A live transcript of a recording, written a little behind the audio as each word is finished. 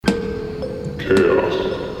chaos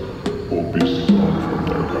will be sung from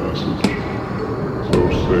their passage. So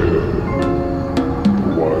saith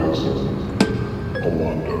the wise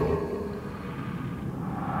Alondo.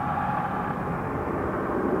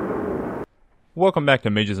 Welcome back to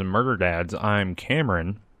Mages and Murder Dads. I'm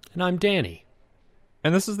Cameron. And I'm Danny.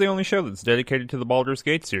 And this is the only show that's dedicated to the Baldur's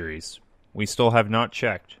Gate series. We still have not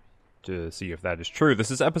checked to see if that is true.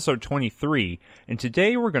 This is episode 23, and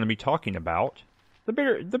today we're going to be talking about the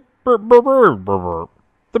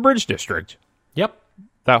Bridge District. Yep.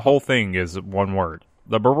 That whole thing is one word.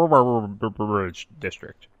 The Bridge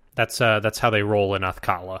District. That's how they roll in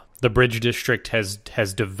Athkala. The Bridge District has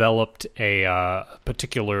developed a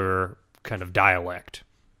particular kind of dialect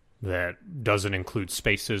that doesn't include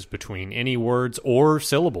spaces between any words or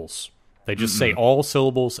syllables. They just say all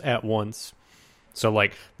syllables at once. So,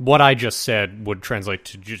 like, what I just said would translate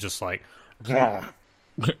to just like...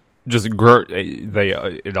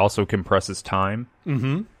 It also compresses time.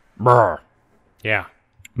 Mm-hmm. Brr. Yeah.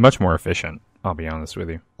 Much more efficient, I'll be honest with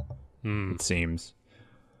you. It seems.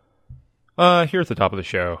 Here at the top of the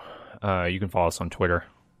show, you can follow us on Twitter.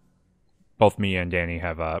 Both me and Danny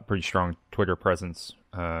have a pretty strong Twitter presence.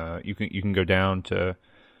 You can go down to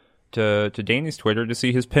Danny's Twitter to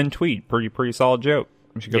see his pinned tweet. Pretty solid joke.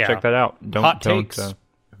 You should go check that out. Hot takes.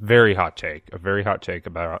 Very hot take. A very hot take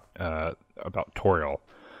about Toriel.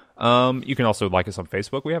 You can also like us on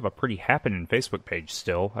Facebook. We have a pretty happening Facebook page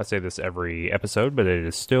still. I say this every episode, but it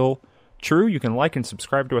is still true. You can like and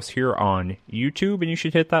subscribe to us here on YouTube, and you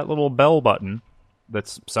should hit that little bell button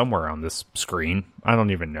that's somewhere on this screen. I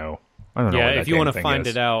don't even know. I don't know. Yeah, where that if you want to find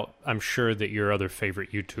is. it out, I'm sure that your other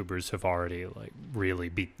favorite YouTubers have already really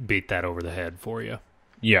beat that over the head for you.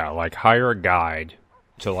 Yeah, hire a guide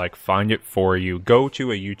to find it for you. Go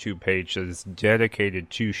to a YouTube page that is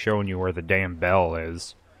dedicated to showing you where the damn bell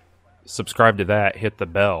is. Subscribe to that, hit the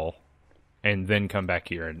bell, and then come back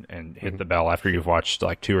here and hit the bell after you've watched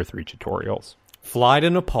 2 or 3 tutorials. Fly to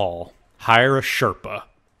Nepal, hire a Sherpa,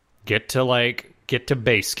 get to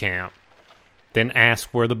base camp, then ask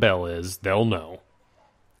where the bell is. They'll know.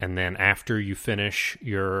 And then after you finish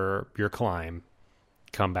your climb,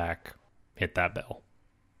 come back, hit that bell.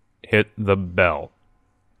 Hit the bell.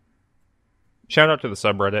 Shout out to the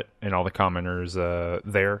subreddit and all the commenters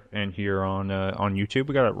there and here on YouTube.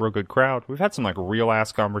 We got a real good crowd. We've had some real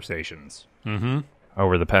ass conversations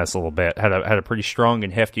over the past little bit. Had a pretty strong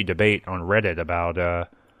and hefty debate on Reddit about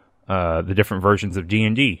the different versions of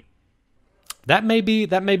D&D. That may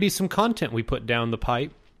be some content we put down the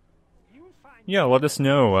pipe. Yeah, let us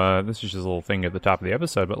know. This is just a little thing at the top of the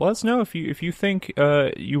episode, but let us know if you think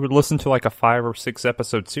you would listen to a 5 or 6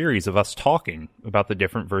 episode series of us talking about the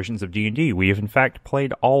different versions of D&D. We have in fact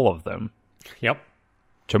played all of them. Yep.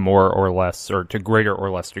 To more or less, or to greater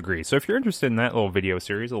or less degree. So if you're interested in that little video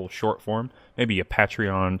series, a little short form, maybe a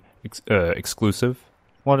Patreon exclusive,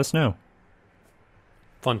 let us know.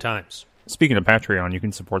 Fun times. Speaking of Patreon, you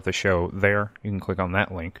can support the show there. You can click on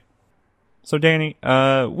that link. So, Danny,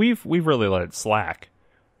 we've really let it slack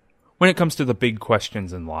when it comes to the big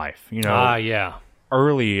questions in life. Yeah.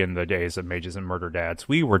 Early in the days of Mages and Murder Dads,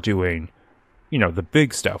 we were doing, the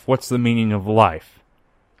big stuff. What's the meaning of life?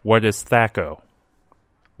 What is Thaco?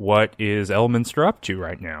 What is Elminster up to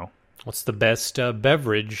right now? What's the best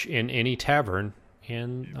beverage in any tavern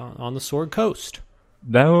on the Sword Coast?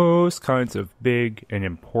 Those kinds of big and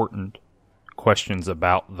important questions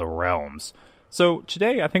about the realms. So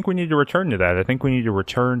today, I think we need to return to that. I think we need to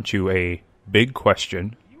return to a big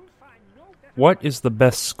question. What is the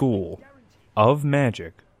best school of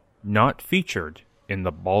magic not featured in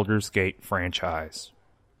the Baldur's Gate franchise?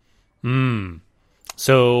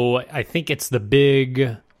 So I think it's the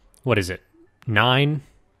big, what is it, 9?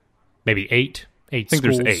 Maybe 8? 8 schools? I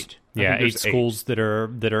think there's 8. Yeah, 8 schools that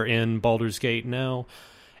are in Baldur's Gate now.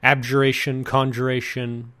 Abjuration,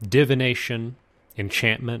 Conjuration, Divination,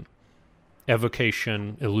 Enchantment,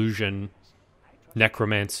 Evocation, Illusion,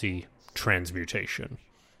 Necromancy, Transmutation.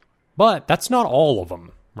 But that's not all of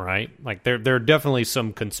them, right? There are definitely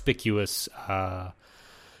some conspicuous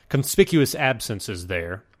absences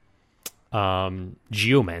there.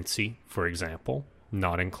 Geomancy, for example,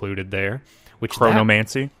 not included there.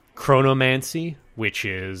 Chronomancy? Chronomancy, which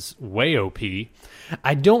is way OP.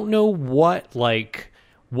 I don't know what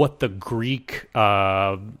the Greek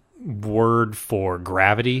word for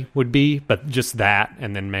gravity would be, but just that,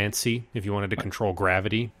 and then mancy, if you wanted to control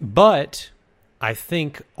gravity. But I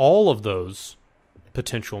think all of those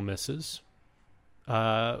potential misses,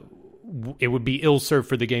 it would be ill-served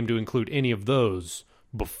for the game to include any of those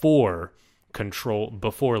before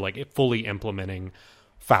fully implementing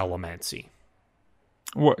Foulomancy.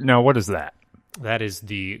 What is that? That is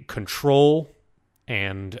the control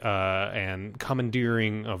and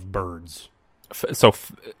commandeering of birds.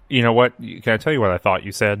 You know what? Can I tell you what I thought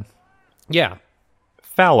you said? Yeah.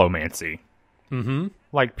 Phallomancy. Mm-hmm.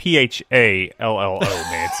 Like Phallo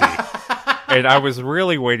Mancy. And I was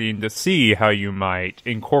really waiting to see how you might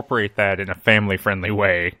incorporate that in a family-friendly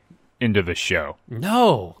way into the show.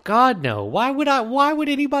 No, God, no. Why would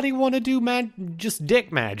anybody want to do just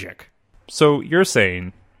dick magic? So you're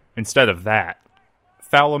saying, instead of that,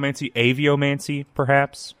 phallomancy, aviomancy,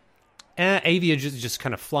 perhaps? Avia just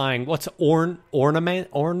kind of flying. What's ornamency?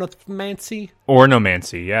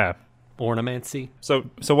 Ornomancy, yeah. Ornamency. So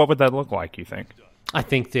what would that look like, you think? I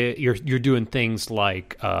think that you're doing things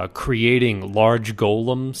like creating large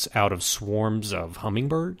golems out of swarms of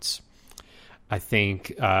hummingbirds. I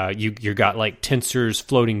think you got like tensors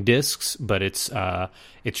floating discs, but it's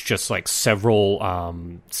just like several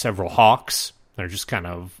hawks. They're just kind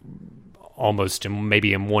of almost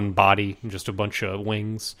maybe in one body, just a bunch of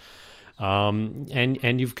wings.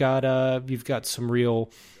 And you've got some real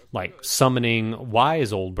like summoning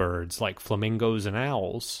wise old birds like flamingos and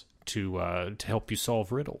owls to help you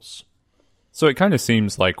solve riddles. So it kind of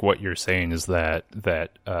seems like what you're saying is that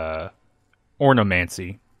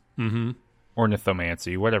ornomancy,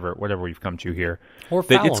 ornithomancy, whatever we've come to here, or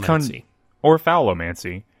phallomancy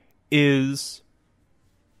is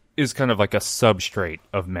kind of like a substrate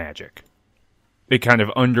of magic. It kind of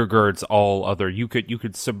undergirds all other. You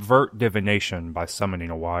could subvert divination by summoning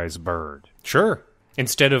a wise bird. Sure.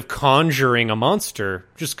 Instead of conjuring a monster,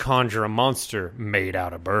 just conjure a monster made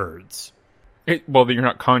out of birds. Well, you're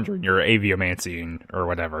not conjuring, you're aviomancying or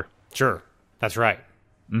whatever. Sure, that's right.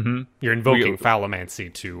 Mm-hmm. You're invoking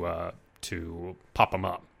phallomancy to pop them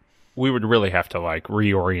up. We would really have to like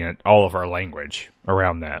reorient all of our language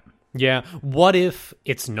around that. Yeah. What if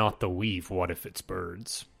it's not the weave? What if it's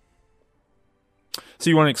birds? So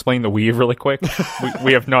you want to explain the weave really quick?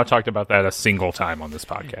 we have not talked about that a single time on this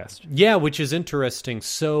podcast. Yeah, which is interesting.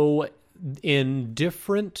 So in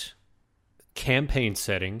different campaign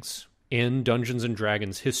settings in Dungeons &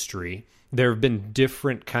 Dragons history, there have been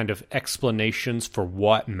different kind of explanations for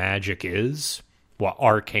what magic is, what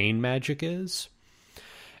arcane magic is.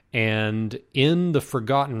 And in the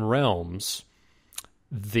Forgotten Realms,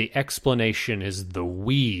 the explanation is the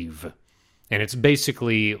weave. And it's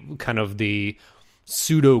basically kind of the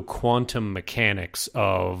pseudo-quantum mechanics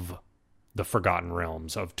of the Forgotten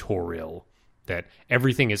Realms of Toril, that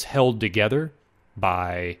everything is held together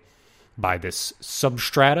by this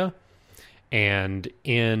substrata, and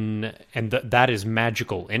that is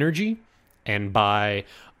magical energy, and by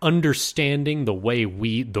understanding the way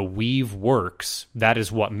the weave works, that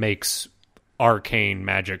is what makes arcane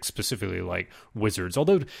magic, specifically like wizards.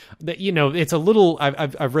 Although, it's a little.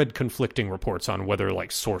 I've read conflicting reports on whether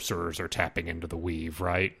like sorcerers are tapping into the weave,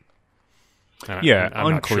 right? I'm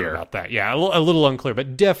unclear not sure about that. Yeah, a little unclear,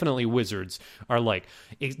 but definitely wizards are like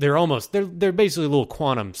they're basically little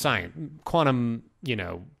quantum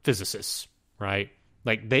physicists, right?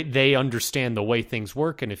 Like they understand the way things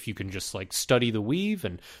work, and if you can just like study the weave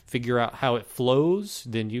and figure out how it flows,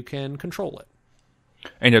 then you can control it.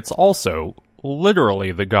 And it's also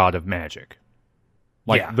literally the god of magic.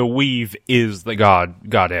 Like, the weave is the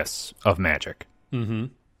goddess of magic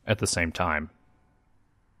at the same time,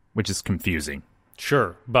 which is confusing.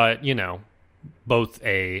 Sure, but, both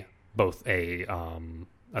a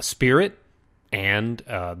spirit and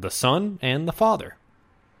the son and the father.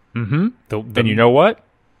 Mm-hmm. And you know what?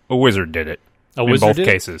 A wizard did it. In both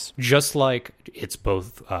cases. Just like it's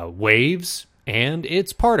both waves and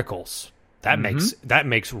it's particles. That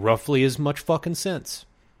makes roughly as much fucking sense.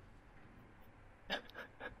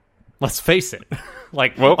 Let's face it.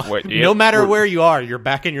 No matter where you are, you're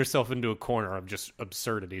backing yourself into a corner of just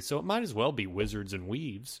absurdity. So it might as well be wizards and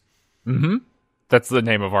weaves. Mm-hmm. That's the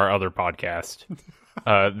name of our other podcast.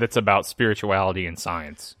 That's about spirituality and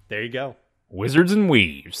science. There you go. Wizards and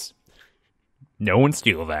weaves. No one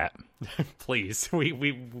steal that. Please.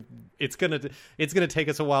 It's gonna take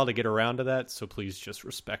us a while to get around to that, so please just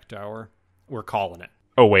respect we're calling it.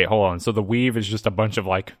 Oh wait, hold on. So the weave is just a bunch of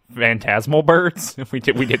like phantasmal birds? We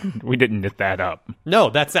didn't knit that up. No,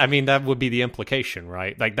 that would be the implication,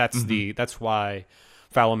 right? Like that's why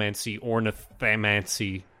phallomancy,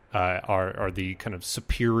 ornithomancy are the kind of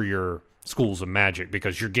superior schools of magic,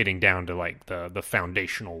 because you're getting down to like the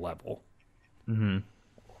foundational level. Mm-hmm.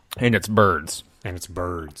 And it's birds.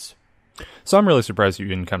 So I'm really surprised you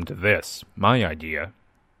didn't come to this. My idea.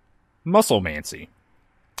 Musclemancy.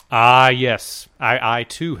 Ah, yes. I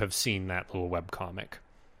too have seen that little webcomic.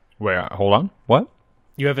 Wait, hold on. What?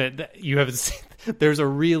 You haven't seen... There's a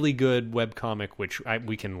really good webcomic, which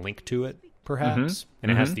we can link to it, perhaps,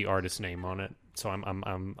 and it has the artist name on it. So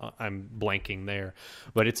I'm blanking there,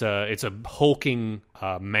 but it's a hulking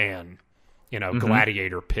man in a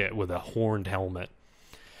gladiator pit with a horned helmet.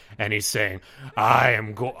 And he's saying,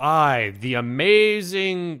 I, the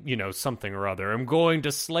amazing, something or other, am going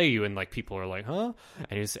to slay you. And like people are like, huh?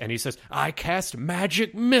 And he says, I cast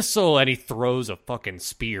magic missile. And he throws a fucking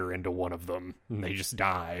spear into one of them. And they just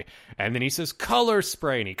die. And then he says, color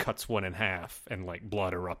spray. And he cuts one in half. And like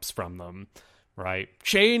blood erupts from them. Right?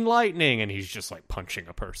 Chain lightning. And he's just like punching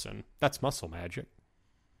a person. That's muscle magic.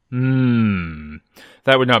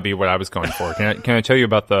 That would not be what I was going for. Can I tell you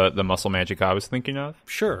about the muscle magic I was thinking of?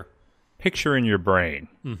 Sure. Picture in your brain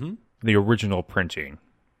the original printing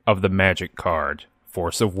of the magic card,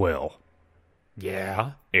 Force of Will.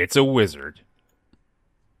 Yeah. It's a wizard.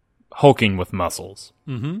 Hulking with muscles.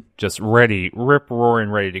 Just ready, rip-roaring,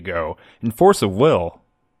 ready to go. And Force of Will,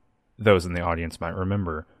 those in the audience might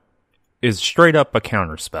remember, is straight up a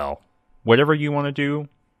counterspell. Whatever you want to do,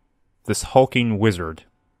 this hulking wizard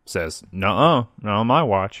says, nuh-uh, not on my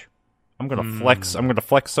watch. I'm gonna flex. I'm gonna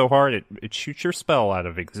flex so hard it shoots your spell out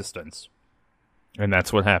of existence, and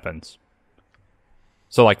that's what happens.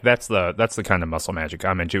 So like that's the kind of muscle magic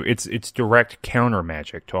I'm into. It's direct counter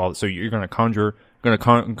magic to all. So you're gonna conjure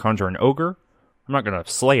an ogre. I'm not gonna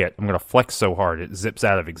slay it. I'm gonna flex so hard it zips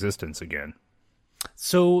out of existence again.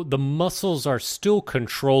 So the muscles are still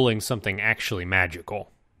controlling something actually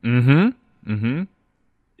magical. You've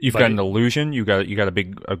got an illusion. You got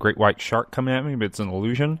a great white shark coming at me, but it's an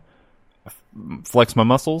illusion. Flex my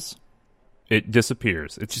muscles, it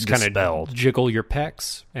disappears. It's just kind of jiggle your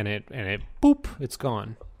pecs, and it boop, it's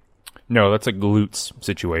gone. No, that's a glutes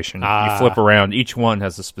situation. You flip around. Each one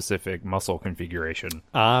has a specific muscle configuration.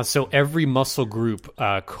 So every muscle group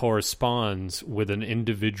corresponds with an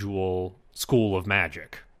individual school of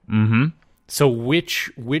magic. So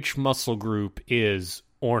which muscle group is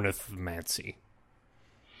ornithomancy?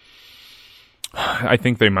 I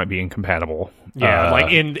think they might be incompatible. Yeah,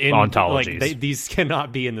 like in ontologies. Like these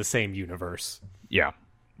cannot be in the same universe. Yeah,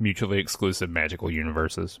 mutually exclusive magical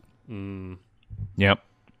universes. Yep.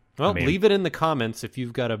 Well, leave it in the comments if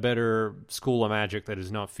you've got a better school of magic that is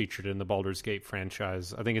not featured in the Baldur's Gate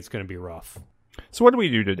franchise. I think it's going to be rough. So what did we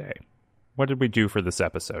do today? What did we do for this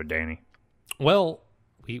episode, Danny? Well,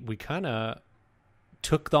 we kind of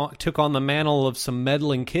took on the mantle of some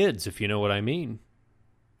meddling kids, if you know what I mean.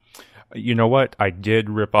 You know what? I did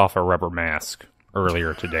rip off a rubber mask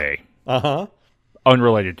earlier today.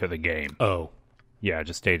 Unrelated to the game. Oh. Yeah,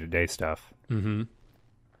 just day-to-day stuff.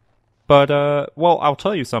 But, well, I'll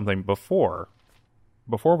tell you something before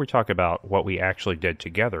we talk about what we actually did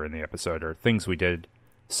together in the episode, or things we did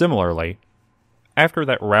similarly. After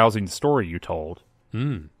that rousing story you told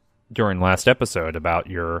during last episode about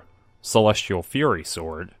your Celestial Fury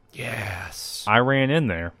sword. Yes. I ran in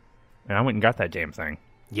there, and I went and got that damn thing.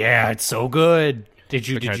 Yeah, it's so good. Did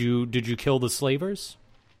you kill the slavers?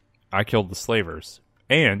 I killed the slavers,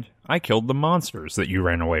 and I killed the monsters that you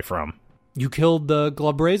ran away from. You killed the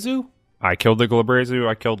Glabrezu? I killed the Glabrezu.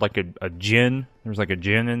 I killed like a djinn. There's like a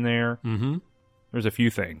djinn in there. There's a few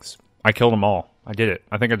things. I killed them all. I did it.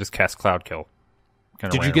 I think I just cast Cloud Kill.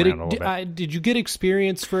 Did you get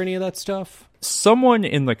experience for any of that stuff? Someone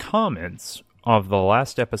in the comments of the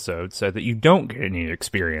last episode said that you don't get any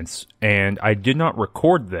experience, and I did not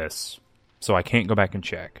record this, so I can't go back and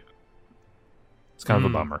check. It's kind of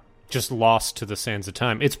a bummer. Just lost to the sands of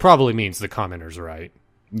time. It probably means the commenter's right.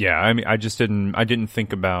 Yeah, I mean, I didn't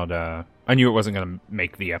think about, I knew it wasn't going to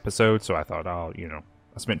make the episode, so I thought, I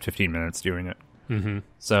spent 15 minutes doing it.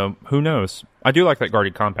 So, who knows? I do like that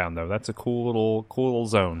guarded compound, though. That's a cool little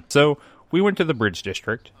zone. So, we went to the Bridge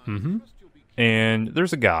District, and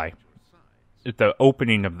there's a guy at the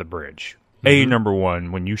opening of the bridge. Number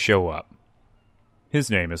one, when you show up. His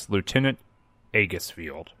name is Lieutenant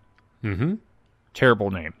Aegisfield.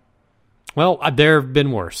 Terrible name. Well, there have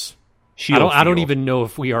been worse. Shieldfield. I don't even know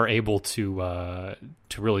if we are able to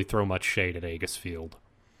really throw much shade at Aegisfield.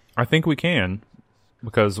 I think we can,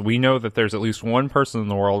 because we know that there's at least one person in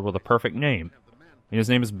the world with a perfect name, and his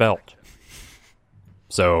name is Belt.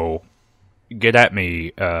 So, get at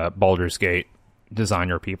me, Baldur's Gate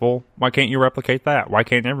designer people. Why can't you replicate that? Why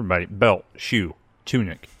can't everybody? Belt, shoe,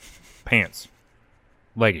 tunic, pants,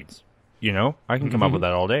 leggings. I can come up with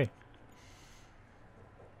that all day.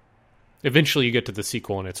 Eventually you get to the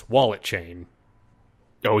sequel and it's wallet chain.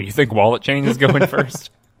 Oh, you think wallet chain is going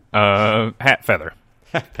first? Hat feather.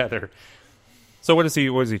 Hat feather. So what does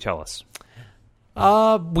he tell us?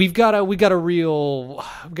 We've got a real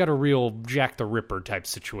Jack the Ripper type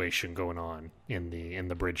situation going on in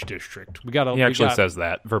the Bridge District. He actually says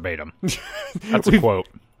that verbatim. That's a quote.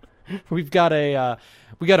 We've got a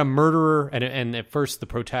murderer, and at first the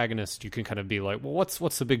protagonist, you can kind of be like, well,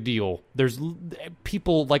 what's the big deal? There's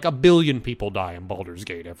people, like 1 billion people die in Baldur's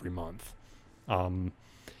Gate every month.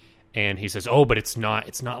 And he says, oh, but it's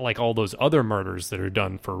not like all those other murders that are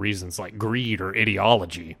done for reasons like greed or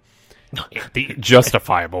ideology.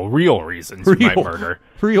 Justifiable, real reasons you might murder.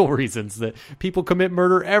 Real reasons that people commit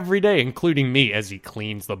murder every day, including me, as he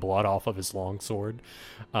cleans the blood off of his longsword.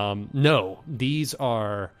 No, these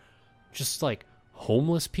are just like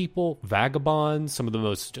homeless people, vagabonds, some of the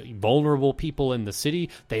most vulnerable people in the city.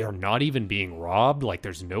 They are not even being robbed. Like,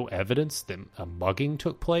 there's no evidence that a mugging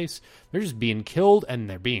took place. They're just being killed, and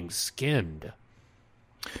they're being skinned.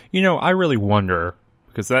 You know, I really wonder,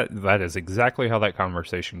 because that is exactly how that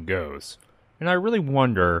conversation goes. And I really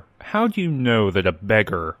wonder, how do you know that a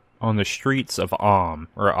beggar on the streets of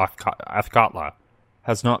or Athkatla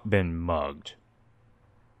has not been mugged?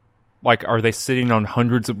 Like, are they sitting on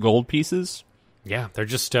hundreds of gold pieces? Yeah, they're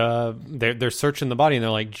just they're searching the body, and they're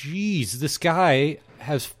like, geez, this guy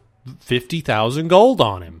has 50,000 gold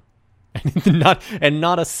on him. And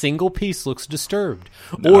not a single piece looks disturbed.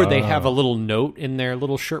 Or they have a little note in their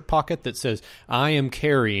little shirt pocket that says, I am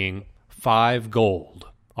carrying 5 gold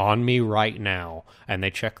on me right now. And they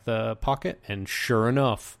check the pocket, and sure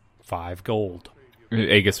enough, 5 gold.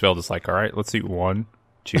 Aegisfeld is like, all right, let's see, 1,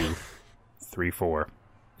 2, 3, 4,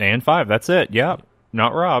 and 5. That's it. Yeah,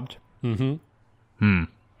 not robbed.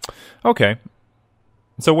 Okay.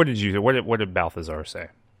 So what did Balthazar say?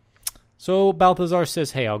 So Balthazar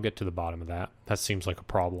says, hey, I'll get to the bottom of that. That seems like a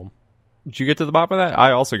problem. Did you get to the bottom of that?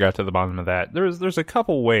 I also got to the bottom of that. There's a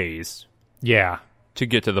couple ways to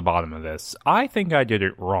get to the bottom of this. I think I did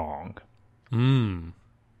it wrong.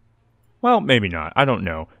 Well, maybe not. I don't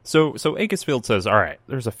know. So Aegisfield says, all right,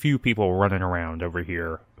 there's a few people running around over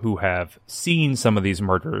here who have seen some of these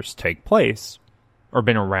murders take place or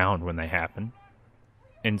been around when they happen.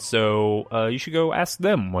 And so you should go ask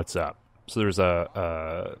them what's up. So there's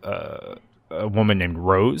a woman named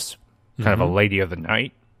Rose, kind of a lady of the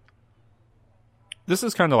night. This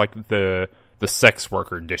is kind of like the sex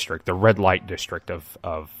worker district, the red light district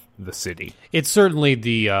of the city. It's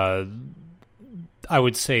certainly I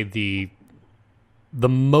would say the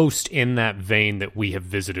most in that vein that we have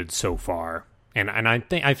visited so far. And I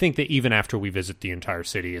think that even after we visit the entire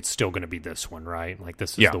city, it's still going to be this one, right? Like,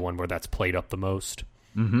 this is the one where that's played up the most.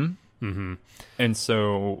 And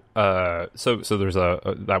so there's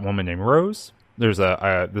that woman named Rose. There's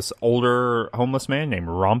this older homeless man named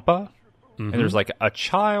Rampa, and there's like a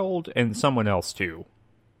child and someone else too.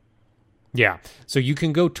 Yeah. So you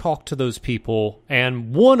can go talk to those people,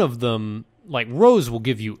 and one of them, like Rose, will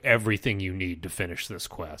give you everything you need to finish this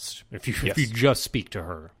quest if you just speak to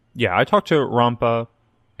her. Yeah, I talked to Rampa,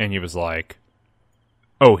 and he was like,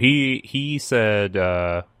 "Oh, he said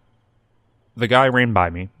the guy ran by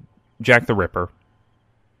me, Jack the Ripper,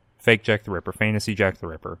 fake Jack the Ripper, fantasy Jack the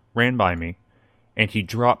Ripper, ran by me, and he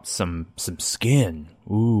dropped some skin.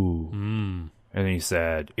 Ooh." And he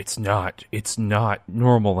said, it's not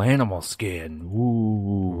normal animal skin.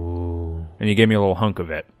 Ooh. And he gave me a little hunk of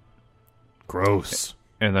it. Gross.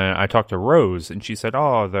 And then I talked to Rose, and she said,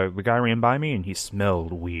 oh, the guy ran by me, and he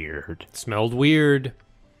smelled weird. Smelled weird.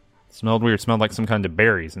 Smelled like some kind of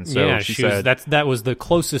berries. And so she said... that was the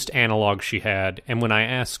closest analog she had. And when I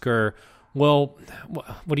asked her, well,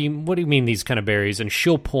 what do you mean these kind of berries? And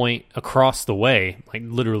she'll point across the way, like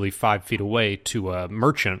literally 5 feet away, to a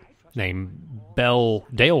merchant named Bell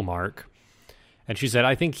Dalemark. And she said,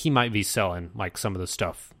 I think he might be selling like some of the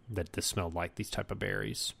stuff that this smelled like, these type of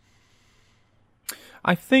berries.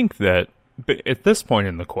 I think that at this point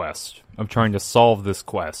in the quest, of trying to solve this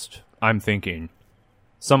quest, I'm thinking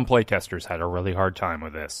some playtesters had a really hard time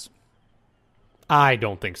with this. I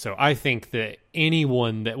don't think so. I think that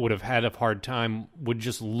anyone that would have had a hard time would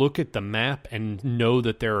just look at the map and know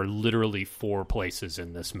that there are literally 4 places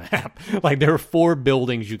in this map. Like, there are 4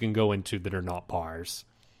 buildings you can go into that are not bars.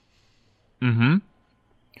 Mm-hmm.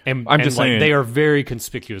 And I'm just saying, they are very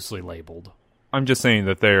conspicuously labeled. I'm just saying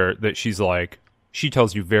that she's like, she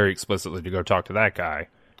tells you very explicitly to go talk to that guy,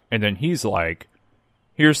 and then he's like,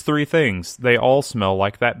 here's 3 things. They all smell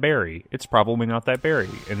like that berry. It's probably not that berry.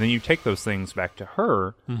 And then you take those things back to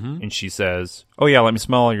her, and she says, oh yeah, let me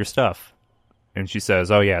smell all your stuff. And she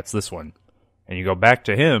says, oh yeah, it's this one. And you go back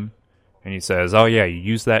to him, and he says, oh yeah, you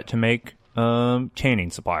use that to make tanning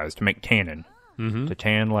supplies, to make tannin, to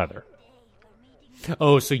tan leather.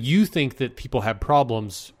 Oh, so you think that people have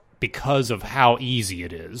problems because of how easy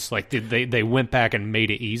it is? Like, did they went back and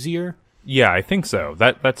made it easier? Yeah, I think so.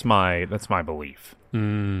 That's my belief.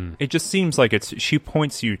 It just seems like she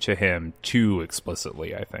points you to him too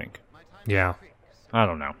explicitly, I think. Yeah. I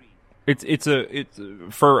don't know. It's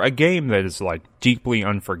for a game that is like deeply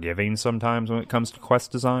unforgiving sometimes when it comes to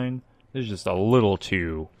quest design. It's just a little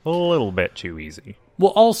bit too easy.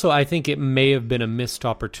 Well, also, I think it may have been a missed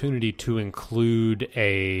opportunity to include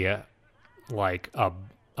a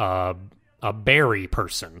berry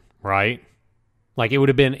person, right? Like it would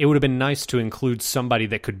have been nice to include somebody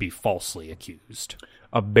that could be falsely accused.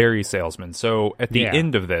 A berry salesman. So at the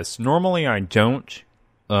end of this, normally I don't.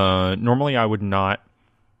 Normally I would not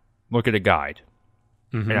look at a guide,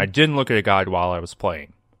 and I didn't look at a guide while I was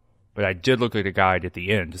playing, but I did look at a guide at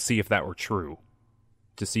the end to see if that were true,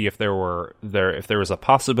 to see if there was a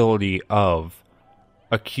possibility of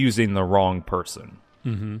accusing the wrong person,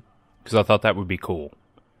 because I thought that would be cool,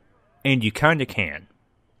 and you kind of can.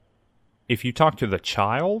 If you talk to the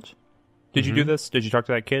child, did you do this? Did you talk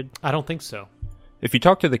to that kid? I don't think so. If you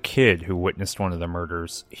talk to the kid who witnessed one of the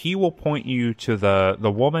murders, he will point you to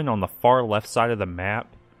the woman on the far left side of the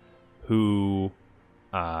map who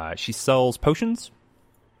she sells potions.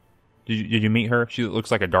 Did you meet her? She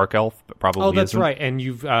looks like a dark elf, but probably Oh, that's isn't. right. And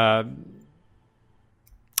you've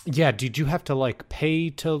did you have to like pay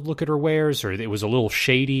to look at her wares, or it was a little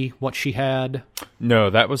shady what she had? No,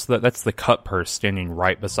 that's the cut purse standing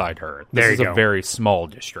right beside her. This is a very small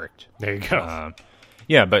district. There you go.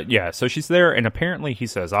 So she's there, and apparently he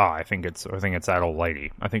says, I think it's that old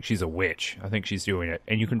lady. I think she's a witch. I think she's doing it.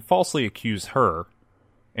 And you can falsely accuse her,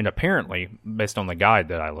 and apparently, based on the guide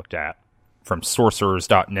that I looked at, from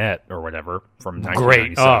sorcerers.net or whatever, from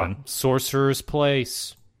 1997. Great. Sorcerer's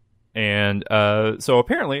Place. And so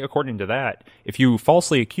apparently, according to that, if you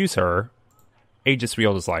falsely accuse her,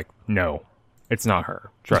 Aegisfield is like, no, it's not her.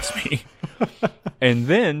 Trust me.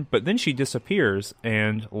 But then she disappears,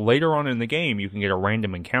 and later on in the game, you can get a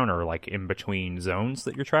random encounter, like in between zones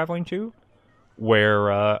that you're traveling to,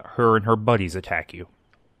 where her and her buddies attack you.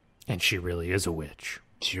 And she really is a witch.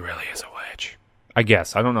 She really is a witch. I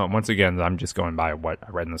guess. I don't know. Once again, I'm just going by what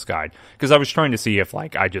I read in this guide. Because I was trying to see if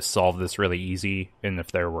like I just solved this really easy, and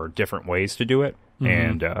if there were different ways to do it.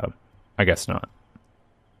 And I guess not.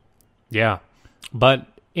 Yeah. But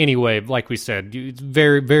anyway, like we said, it's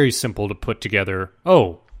very, very simple to put together.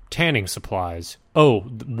 Oh, tanning supplies. Oh,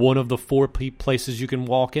 one of the 4 places you can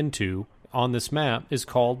walk into on this map is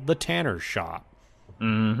called the Tanner's Shop.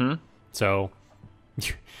 Mm-hmm. So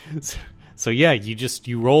yeah,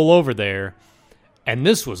 you roll over there, and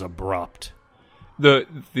this was abrupt.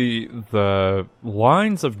 The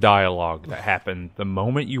lines of dialogue that happen the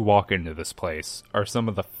moment you walk into this place are some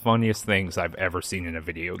of the funniest things I've ever seen in a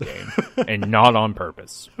video game, and not on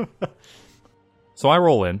purpose. So I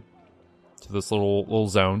roll in to this little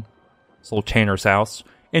zone, this little Tanner's house,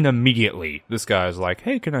 and immediately this guy's like,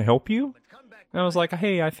 "Hey, can I help you?" And I was like,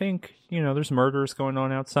 "Hey, I think there's murders going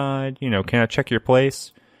on outside. Can I check your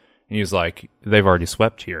place?" And he was like, "They've already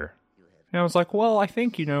swept here." And I was like, well, I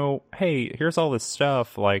think, hey, here's all this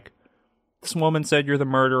stuff. Like, this woman said you're the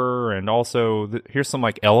murderer, and also here's some,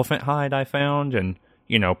 like, elephant hide I found, and,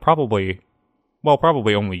 probably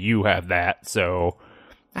only you have that, so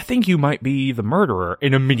I think you might be the murderer.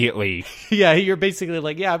 And immediately... Yeah, you're basically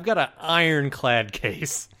like, yeah, I've got an ironclad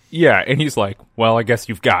case. Yeah, and he's like, well, I guess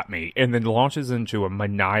you've got me. And then launches into a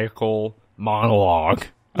maniacal monologue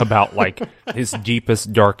about, like, his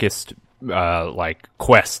deepest, darkest...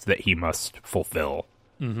 quest that he must fulfill.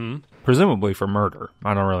 Mm-hmm. Presumably for murder.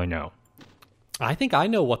 I don't really know. I think I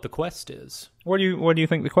know what the quest is. What do you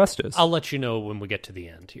think the quest is? I'll let you know when we get to the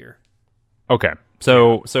end here. Okay.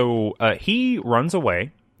 So he runs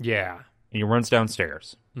away. Yeah. And he runs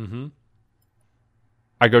downstairs. Mm-hmm.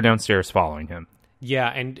 I go downstairs following him. Yeah,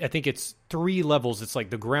 and I think it's 3 levels. It's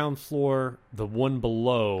like the ground floor, the one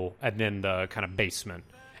below, and then the kind of basement.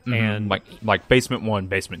 Mm-hmm. And like basement 1,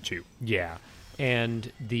 basement 2. Yeah,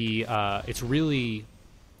 and the it's really,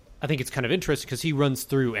 I think it's kind of interesting because he runs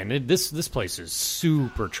through, and this place is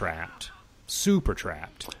super trapped.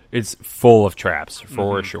 It's full of traps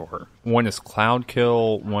for sure. One is cloud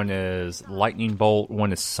kill, one is lightning bolt,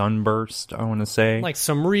 one is sunburst. I want to say like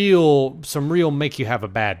some real make you have a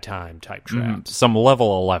bad time type traps. Some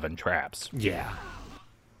level 11 traps. Yeah,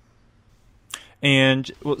 and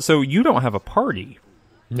so you don't have a party.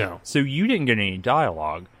 No. So you didn't get any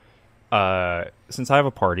dialogue. Since I have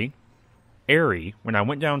a party, Aerie, when I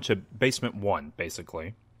went down to basement 1,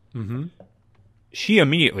 basically,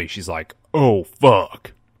 she's like, "Oh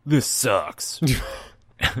fuck, this sucks."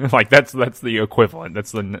 Like that's the equivalent.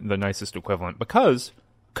 That's the nicest equivalent, because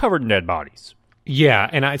covered in dead bodies. Yeah,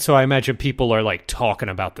 and I imagine people are like talking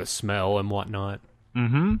about the smell and whatnot.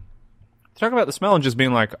 Mm-hmm. Talk about the smell and just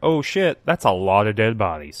being like, "Oh shit, that's a lot of dead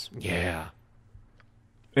bodies." Yeah.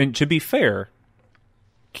 And to be fair,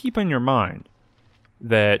 keep in your mind,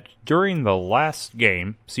 that during the last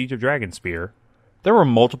game, Siege of Dragonspear, there were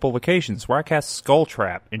multiple occasions where I cast Skull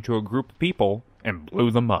Trap into a group of people and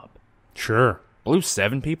blew them up. Sure. Blew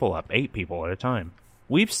 7 people up, 8 people at a time.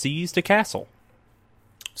 We've seized a castle.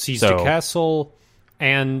 Seized a castle,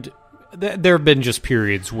 and there have been just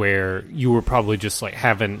periods where you were probably just like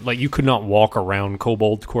you could not walk around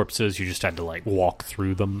kobold corpses. You just had to like walk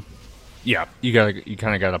through them. Yeah, you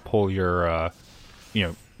kind of gotta pull your,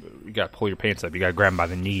 you gotta pull your pants up. You gotta grab them by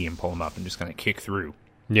the knee and pull them up and just kind of kick through.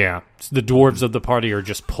 Yeah, so the dwarves of the party are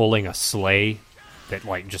just pulling a sleigh that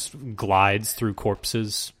like just glides through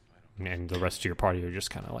corpses, and the rest of your party are just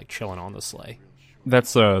kind of like chilling on the sleigh.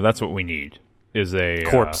 That's what we need is a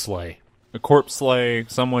corpse sleigh. A corpse sleigh.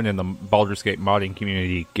 Someone in the Baldur's Gate modding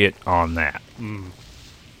community get on that.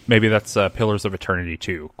 Maybe that's Pillars of Eternity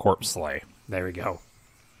 2, Corpse Sleigh. There we go.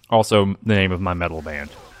 Also, the name of my metal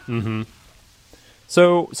band. Mm-hmm.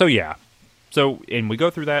 So yeah. So, and we go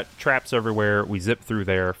through that, traps everywhere, we zip through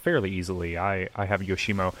there fairly easily. I have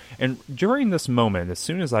Yoshimo, and during this moment, as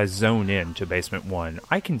soon as I zone in to Basement 1,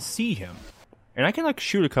 I can see him. And I can, like,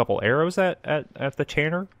 shoot a couple arrows at the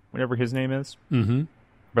Tanner, whatever his name is. Mm-hmm.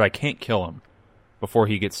 But I can't kill him before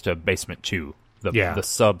he gets to Basement 2, the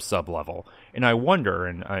sub level. And I wonder,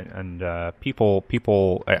 and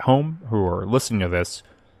people at home who are listening to this,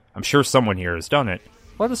 I'm sure someone here has done it,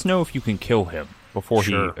 let us know if you can kill him before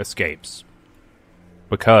he escapes.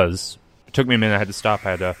 Because it took me a minute. I had to stop.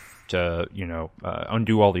 I had to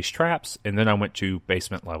undo all these traps, and then I went to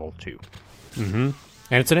basement level 2. Mm-hmm. And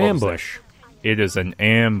it's an ambush. It is an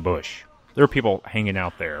ambush. There are people hanging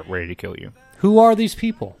out there ready to kill you. Who are these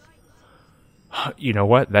people? You know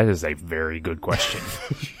what? That is a very good question.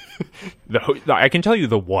 I can tell you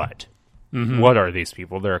the what. Mm-hmm. What are these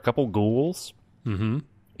people? There are a couple ghouls. Mm-hmm.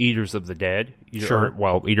 Eaters of the dead. Sure.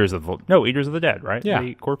 Eaters of the dead, right? Yeah. They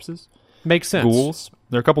eat corpses. Makes sense. Ghouls.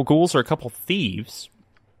 There are a couple ghouls. There are a couple thieves.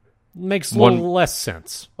 Makes a little less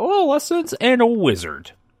sense. A little less sense. And a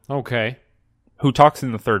wizard. Okay. Who talks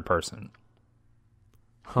in the third person.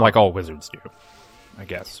 Huh. Like all wizards do, I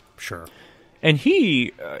guess. Sure. And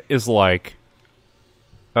he is like,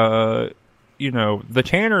 the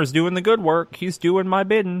Tanner's doing the good work. He's doing my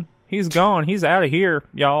bidding. He's gone. He's out of here,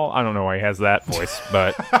 y'all. I don't know why he has that voice,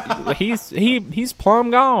 but he's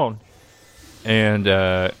plumb gone. And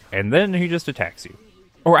then he just attacks you.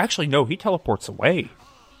 Or actually, no, he teleports away.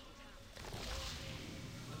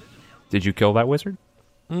 Did you kill that wizard?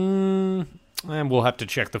 And we'll have to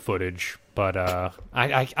check the footage. But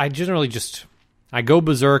I generally just... I go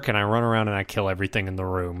berserk and I run around and I kill everything in the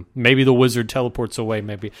room. Maybe the wizard teleports away.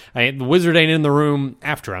 Maybe the wizard ain't in the room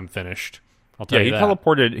after I'm finished. I'll tell you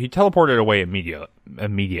that. He teleported away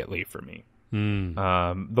immediately for me.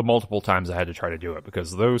 The multiple times I had to try to do it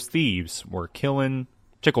because those thieves were killing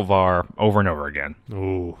Ticklevar over and over again.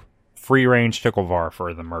 Ooh, free range Ticklevar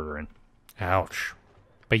for the murdering. Ouch.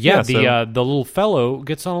 But yeah, the little fellow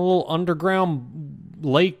gets on a little underground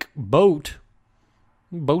lake boat.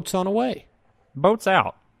 Boat's on away. Boat's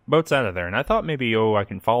out. Boat's out of there. And I thought maybe, I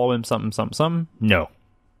can follow him, something. No.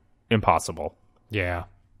 Impossible. Yeah.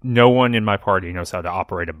 No one in my party knows how to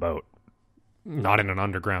operate a boat. Not in an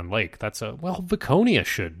underground lake. Viconia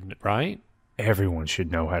should, right? Everyone should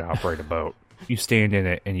know how to operate a boat. You stand in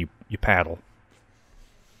it and you paddle.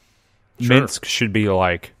 Sure. Minsk should be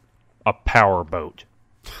like a power boat.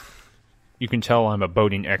 You can tell I'm a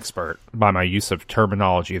boating expert by my use of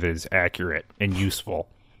terminology that is accurate and useful.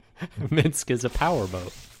 Minsk is a power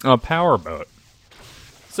boat. A power boat.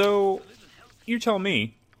 So, you tell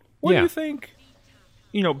me, what do you think,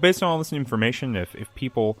 based on all this information, if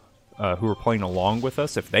people who are playing along with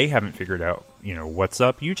us, if they haven't figured out, what's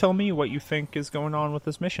up, you tell me what you think is going on with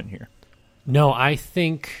this mission here. No, I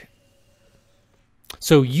think...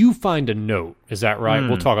 So you find a note, is that right?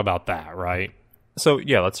 We'll talk about that, right? So,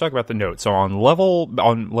 yeah, let's talk about the note. So on level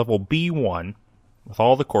B1, with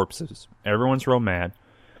all the corpses, everyone's real mad.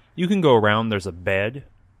 You can go around, there's a bed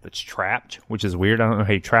that's trapped, which is weird. I don't know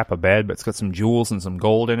how you trap a bed, but it's got some jewels and some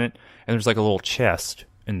gold in it. And there's like a little chest,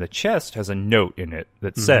 and the chest has a note in it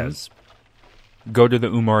that says, go to the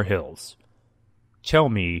Umar Hills. Tell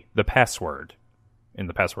me the password. And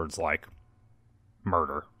the password's like,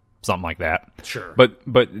 murder. Something like that. Sure. But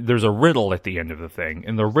there's a riddle at the end of the thing,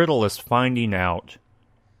 and the riddle is finding out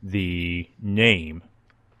the name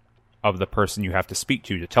of the person you have to speak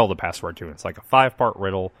to tell the password to. It's like a 5-part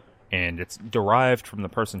riddle, and it's derived from the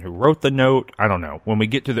person who wrote the note. I don't know. When we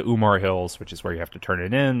get to the Umar Hills, which is where you have to turn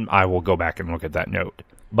it in, I will go back and look at that note.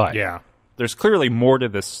 But yeah, there's clearly more to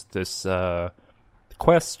this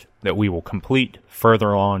quest that we will complete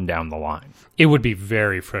further on down the line. It would be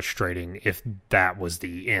very frustrating if that was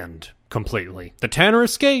the end completely. The Tanner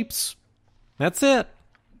escapes. That's it.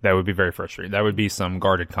 That would be very frustrating. That would be some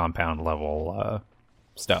guarded compound level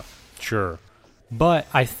stuff. Sure. But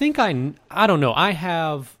I think I don't know. I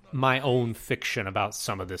have my own fiction about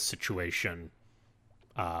some of this situation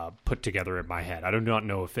put together in my head. I do not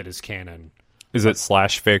know if it is canon. Is it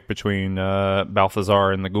 /fic between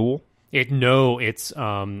Balthazar and the ghoul? It's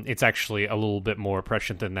actually a little bit more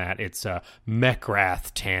prescient than that. It's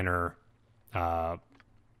Mechrath Tanner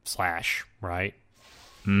 / right?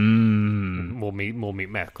 We'll meet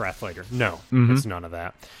Mechrath later. No, it's none of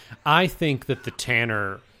that. I think that the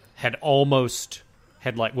Tanner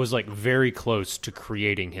was very close to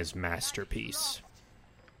creating his masterpiece,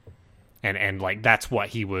 and like that's what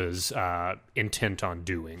he was intent on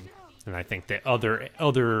doing. And I think that other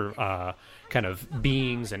kind of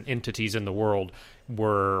beings and entities in the world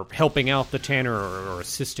were helping out the Tanner or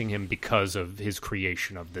assisting him because of his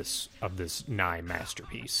creation of this nigh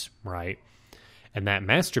masterpiece, right? And that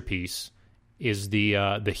masterpiece is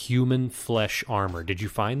the human flesh armor. Did you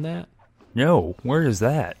find that? No. Where is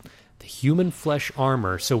that? The human flesh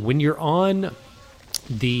armor. So when you're on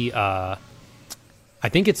the I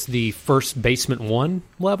think it's the first basement 1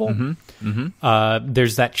 level.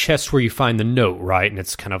 There's that chest where you find the note, right? And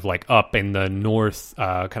it's kind of like up in the north,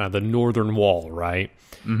 kind of the northern wall, right?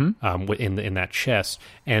 In that chest,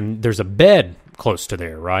 and there's a bed close to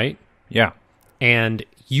there, right? Yeah. And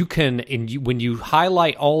you can, when you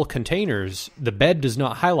highlight all containers, the bed does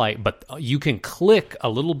not highlight, but you can click a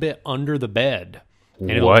little bit under the bed.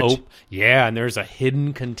 And What? Yeah, and there's a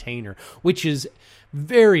hidden container, which is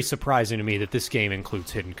very surprising to me that this game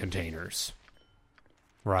includes hidden containers.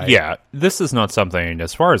 Right? Yeah, this is not something,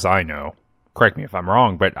 as far as I know, correct me if I'm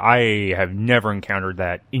wrong, but I have never encountered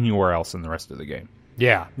that anywhere else in the rest of the game.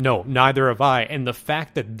 Yeah, no, neither have I. And the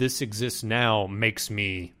fact that this exists now makes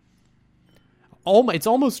me... It's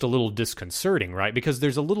almost a little disconcerting, right? Because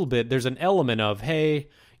there's an element of, hey,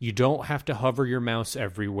 you don't have to hover your mouse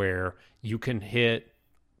everywhere. You can hit,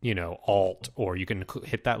 Alt, or you can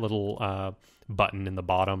hit that little button in the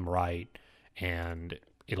bottom right, and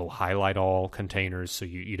it'll highlight all containers, so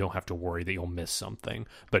you don't have to worry that you'll miss something.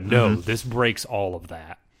 But no, this breaks all of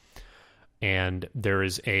that. And there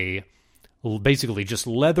is basically just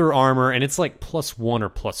leather armor, and it's like +1 or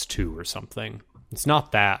 +2 or something. It's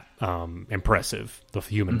not that impressive, the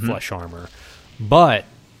human flesh armor. But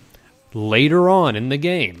later on in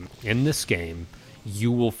this game,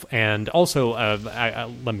 you will... And also,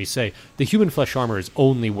 let me say, the human flesh armor is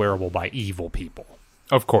only wearable by evil people.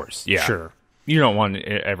 Of course, yeah. Sure. You don't want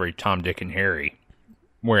every Tom, Dick, and Harry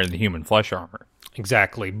wearing the human flesh armor.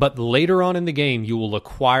 Exactly. But later on in the game, you will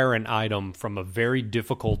acquire an item from a very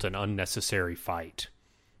difficult and unnecessary fight.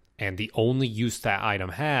 And the only use that item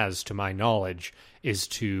has, to my knowledge, is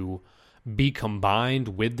to be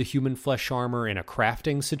combined with the human flesh armor in a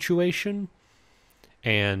crafting situation.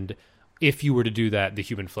 And if you were to do that, the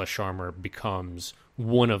human flesh armor becomes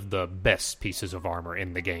one of the best pieces of armor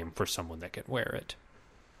in the game for someone that can wear it.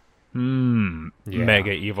 Yeah.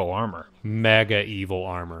 Mega evil armor. Mega evil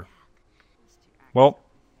armor. Well,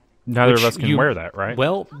 neither of us can wear that, right?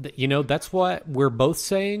 Well, that's what we're both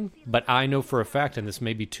saying, but I know for a fact, and this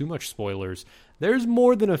may be too much spoilers, there's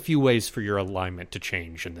more than a few ways for your alignment to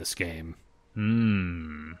change in this game.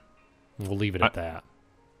 We'll leave it at that.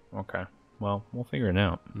 Okay. Well, we'll figure it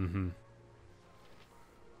out.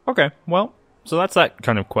 Okay, well, so that's that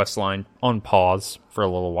kind of quest line on pause for a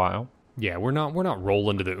little while. Yeah, we're not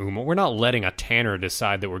rolling to the Umar. We're not letting a Tanner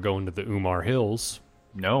decide that we're going to the Umar Hills.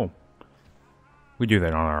 No. We do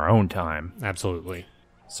that on our own time. Absolutely.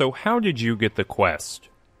 So how did you get the quest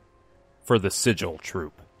for the Sigil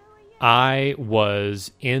Troop? I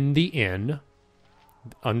was in the inn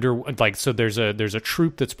so there's a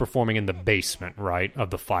troop that's performing in the basement, right,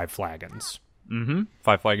 of the Five Flagons.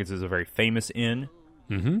 Five Flagons is a very famous inn.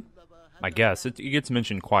 I guess it gets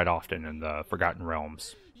mentioned quite often in the Forgotten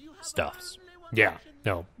Realms stuffs. Yeah,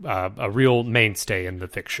 no, a real mainstay in the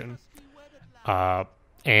fiction.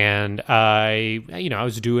 And I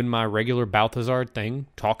was doing my regular Balthazar thing,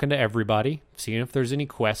 talking to everybody, seeing if there's any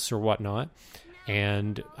quests or whatnot.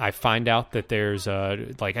 And I find out that there's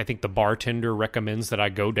I think the bartender recommends that I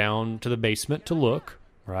go down to the basement to look,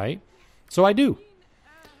 right? So I do.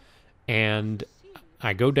 And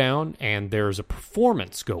I go down, and there's a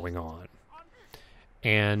performance going on.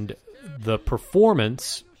 And the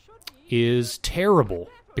performance is terrible,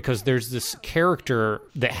 because there's this character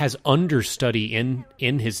that has understudy in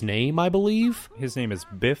his name, I believe. His name is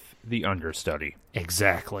Biff the Understudy.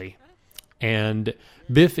 Exactly. and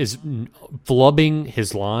Biff is flubbing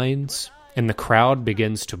his lines, and the crowd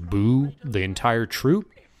begins to boo the entire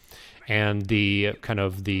troop, and the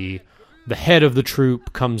head of the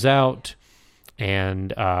troop comes out,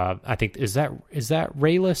 and I think is that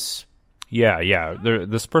Raylis? Yeah.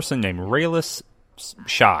 This person named Raylis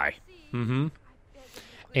Shy. Mm-hmm.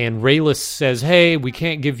 And Raylis says, "Hey, we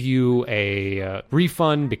can't give you a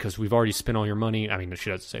refund because we've already spent all your money." I mean, she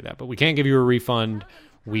doesn't say that, but we can't give you a refund.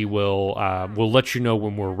 We will we'll let you know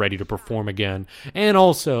when we're ready to perform again. And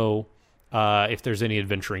also, if there's any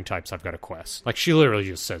adventuring types, I've got a quest. Like, she literally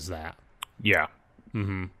just says that. Yeah.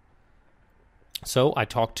 Mm-hmm. So I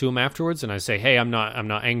talk to him afterwards, and I say, "Hey, I'm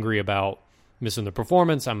not angry about missing the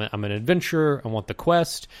performance. I'm an adventurer. I want the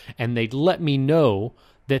quest." And they let me know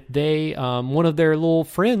that they one of their little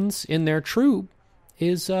friends in their troop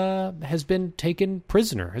has been taken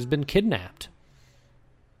prisoner, has been kidnapped.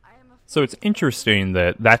 So it's interesting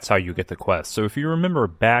that that's how you get the quest. So if you remember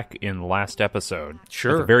back in the last episode,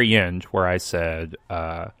 sure, at the very end, where I said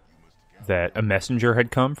that a messenger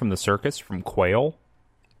had come from the circus from Quail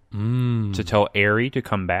to tell Aerie to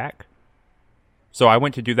come back. So I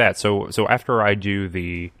went to do that. So after I do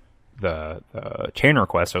the Tanner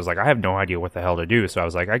quest, I was like, I have no idea what the hell to do. So I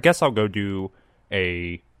was like, I guess I'll go do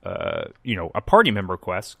a party member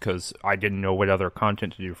quest, because I didn't know what other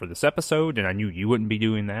content to do for this episode, and I knew you wouldn't be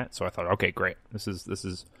doing that. So I thought, okay, great. This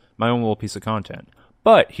is my own little piece of content.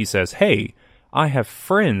 But he says, hey, I have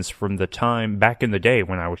friends from the time back in the day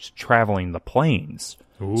when I was traveling the plains.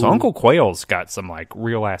 Ooh. So Uncle Quail's got some like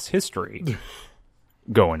real ass history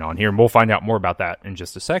going on here, and we'll find out more about that in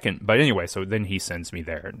just a second. But anyway, so then he sends me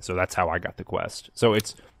there, and so that's how I got the quest. So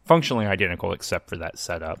it's functionally identical except for that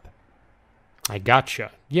setup. I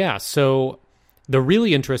gotcha. Yeah, so the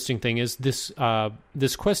really interesting thing is this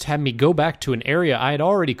quest had me go back to an area I had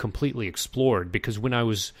already completely explored, because when I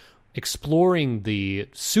was exploring the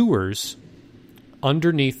sewers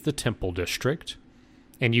underneath the Temple District,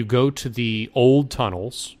 and you go to the old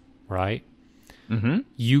tunnels, right?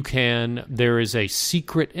 Mm-hmm. There is a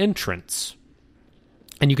secret entrance,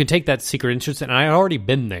 and you can take that secret entrance, and I had already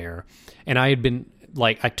been there, and I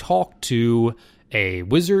talked to a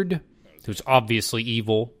wizard who's obviously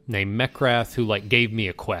evil named Mekrath, who gave me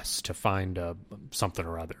a quest to find something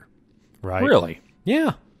or other, right? Really?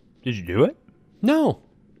 Yeah. Did you do it? No.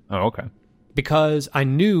 Oh, okay. Because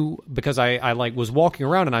I was walking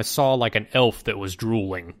around and I saw an elf that was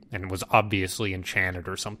drooling and was obviously enchanted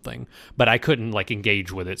or something, but I couldn't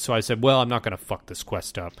engage with it. So I said, well, I'm not going to fuck this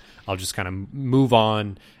quest up. I'll just kind of move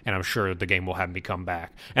on, and I'm sure the game will have me come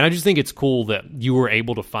back. And I just think it's cool that you were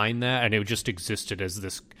able to find that, and it just existed as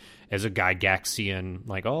a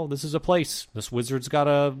Gygaxian, oh, this is a place. This wizard's got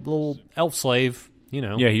a little elf slave.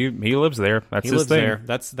 Yeah, he lives there. That's his thing. There.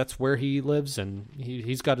 That's where he lives, and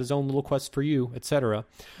he's got his own little quest for you, etc.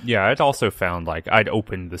 Yeah, I'd also found I'd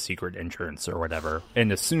opened the secret entrance or whatever,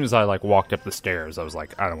 and as soon as I walked up the stairs, I was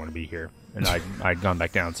like, I don't want to be here, and I'd gone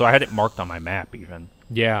back down. So I had it marked on my map even.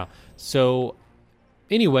 Yeah. So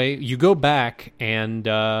anyway, you go back, and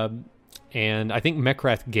I think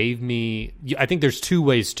Mekrath gave me. I think there's two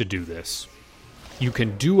ways to do this. You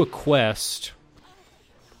can do a quest.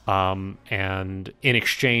 And in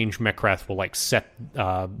exchange, Mekrath will set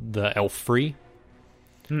the elf free.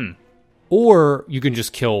 Or you can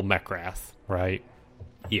just kill Mekrath, right?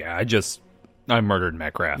 Yeah, I murdered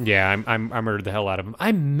Mekrath. Yeah, I murdered the hell out of him.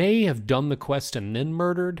 I may have done the quest and then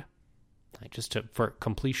murdered, for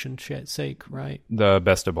completion's sake, right? The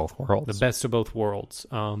best of both worlds. The best of both worlds.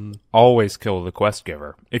 Always kill the quest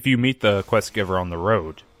giver. If you meet the quest giver on the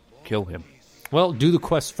road, kill him. Well, do the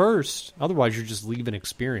quest first. Otherwise, you're just leaving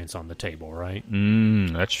experience on the table, right?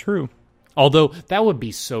 That's true. Although, that would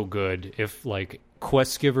be so good if,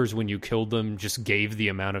 quest givers, when you killed them, just gave the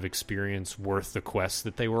amount of experience worth the quest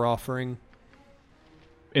that they were offering.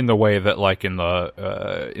 In the way that,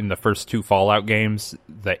 in the first two Fallout games,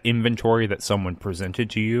 the inventory that someone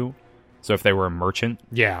presented to you, so if they were a merchant,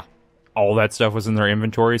 yeah, all that stuff was in their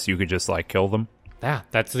inventory, so you could just, kill them. Yeah,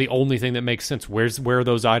 that's the only thing that makes sense. Where are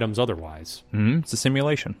those items otherwise? It's a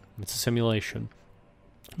simulation. It's a simulation.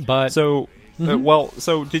 But so,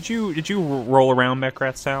 so did you roll around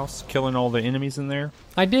Mekrath's house, killing all the enemies in there?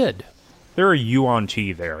 I did. There are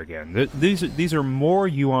Yuan-Ti there again. These are more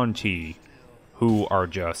Yuan-Ti who are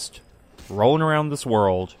just rolling around this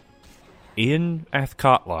world in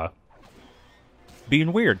Athkatla,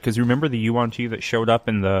 being weird, because you remember the Yuan-Ti that showed up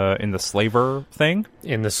in the slaver thing?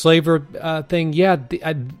 In the slaver thing, yeah.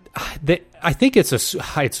 I think it's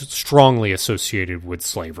strongly associated with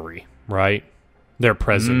slavery, right? Their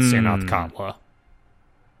presence in Athkatla.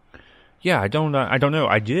 Yeah, I don't know.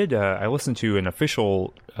 I did. I listened to an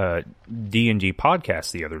official D&D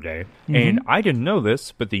podcast the other day, and I didn't know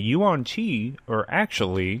this, but the Yuan Chi are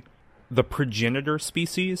actually the progenitor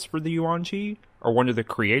species for the Yuan Chi, are one of the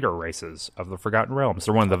creator races of the Forgotten Realms.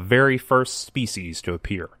 They're one of the very first species to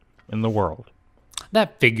appear in the world.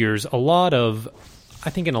 That figures. I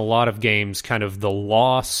think in a lot of games, kind of the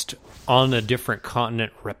lost on a different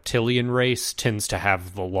continent reptilian race tends to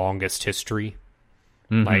have the longest history.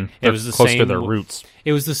 Like it was the close same to their roots.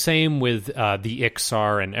 It was the same with the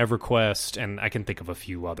Ixar and EverQuest, and I can think of a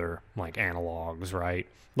few other like analogs, right?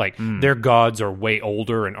 Like their gods are way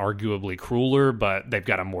older and arguably crueler, but they've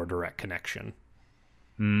got a more direct connection.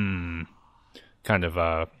 Kind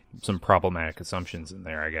of some problematic assumptions in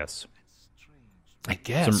there, I guess. I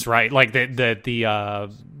guess right, like that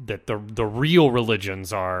the real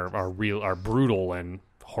religions are brutal and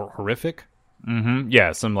horrific.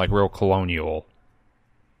 Yeah, some like real colonial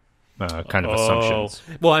kind of assumptions.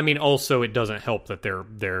 Well, I mean, also it doesn't help that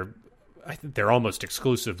they're almost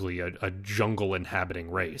exclusively a jungle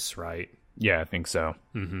inhabiting race, right? Yeah, I think so.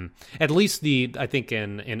 At least I think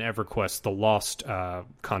in EverQuest, the lost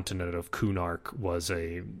continent of Kunark was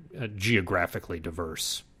a geographically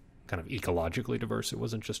diverse, kind of ecologically diverse. It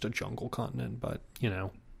wasn't just a jungle continent, but you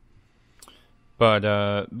know. But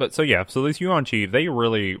so yeah, so these Yuan Chi, they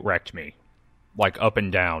really wrecked me, like up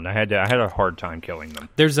and down. I had a hard time killing them.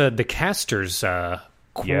 There's the casters.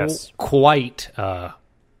 Yes. Quite.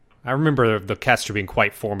 I remember the caster being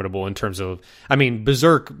quite formidable in terms of. I mean,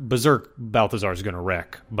 Berserk Balthazar is going to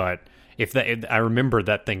wreck, but I remember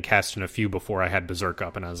that thing casting a few before I had Berserk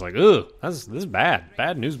up, and I was like, "Ugh, this is bad.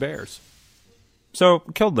 Bad news bears." So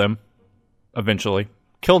killed them eventually.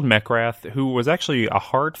 Killed Mekrath, who was actually a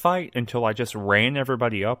hard fight until I just ran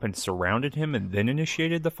everybody up and surrounded him, and then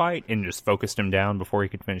initiated the fight and just focused him down before he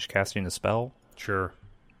could finish casting a spell. Sure.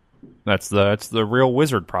 That's the real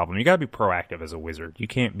wizard problem. You got to be proactive as a wizard. You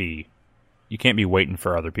can't be waiting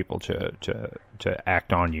for other people to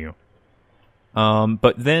act on you.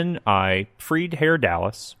 But then I freed Herr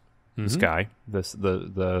Dallas, this guy,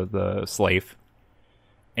 the slave,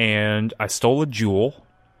 and I stole a jewel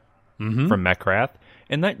from Mekrath,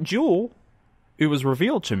 and that jewel, it was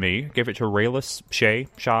revealed to me. Gave it to Rayless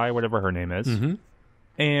Shy, whatever her name is,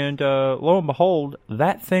 and lo and behold,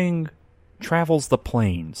 that thing travels the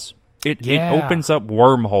planes. It opens up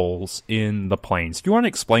wormholes in the planes. Do you want to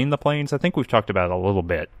explain the planes? I think we've talked about it a little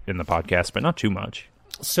bit in the podcast, but not too much.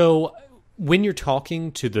 So when you're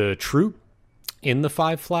talking to the troupe in the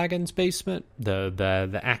Five Flagons basement,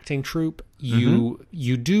 the acting troupe, you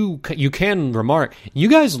can remark, you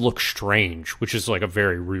guys look strange, which is like a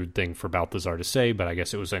very rude thing for Balthazar to say, but I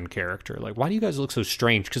guess it was in character. Like, why do you guys look so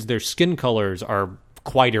strange? Because their skin colors are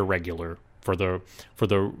quite irregular for the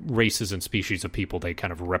races and species of people they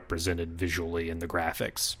kind of represented visually in the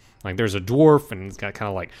graphics. Like, there's a dwarf, and it's got kind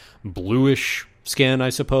of like bluish skin, I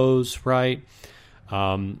suppose, right?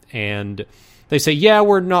 And they say, yeah,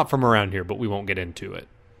 we're not from around here, but we won't get into it.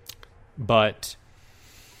 But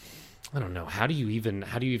I don't know. How do you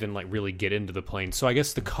even like really get into the plane? So I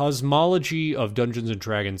guess the cosmology of Dungeons and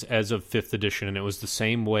Dragons as of 5th edition, and it was the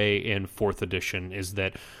same way in 4th edition, is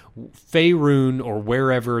that Faerun, or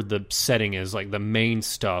wherever the setting is, like the main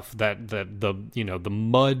stuff, that the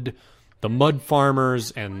mud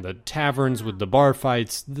farmers and the taverns with the bar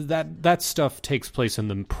fights, that stuff takes place in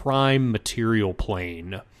the prime material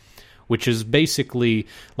plane, which is basically,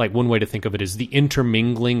 like, one way to think of it is the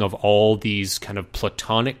intermingling of all these kind of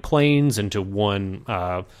platonic planes into one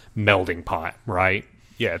melding pot, right?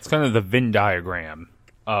 Yeah, it's kind of the Venn diagram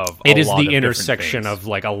of it is the intersection of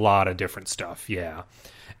like a lot of different stuff, yeah.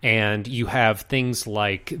 And you have things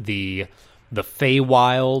like the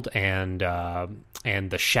Feywild and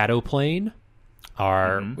the Shadow Plane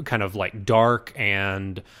are kind of like dark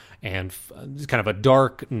and kind of a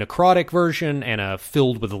dark necrotic version and a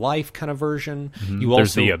filled with life kind of version.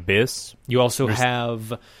 There's the Abyss. You also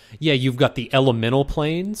have, you've got the elemental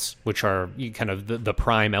planes, which are kind of the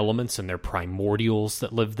prime elements and they're primordials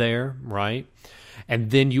that live there, right? And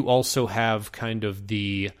then you also have kind of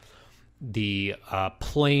the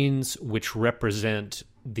planes which represent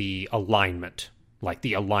the alignment, like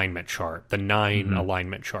the alignment chart, the 9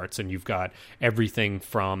 alignment charts, and you've got everything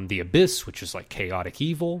from the Abyss, which is like chaotic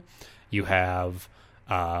evil. You have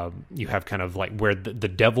kind of like where the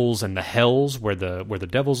devils and the hells, where the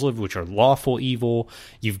devils live, which are lawful evil.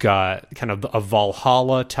 You've got kind of a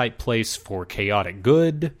Valhalla type place for chaotic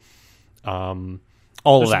good. All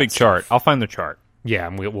There's of that a big stuff. chart. I'll find the chart. Yeah,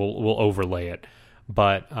 and we'll overlay it.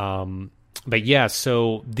 But yeah,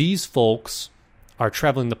 so these folks are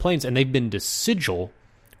traveling the plains, and they've been to Sigil,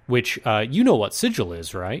 which you know what Sigil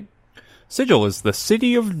is, right? Sigil is the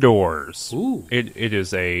City of Doors. Ooh. It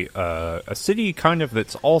is a city kind of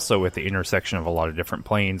that's also at the intersection of a lot of different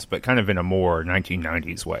planes, but kind of in a more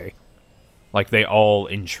 1990s way. Like they all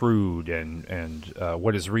intrude, and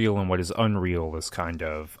what is real and what is unreal is kind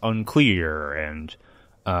of unclear, and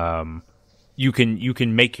you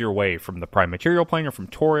can make your way from the Prime Material plane, or from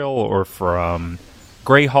Toriel, or from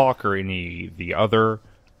Greyhawk, or any of the other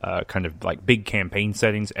kind of like big campaign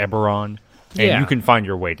settings, Eberron, and you can find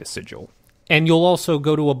your way to Sigil. And you'll also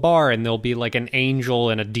go to a bar, and there'll be like an angel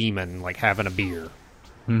and a demon like having a beer.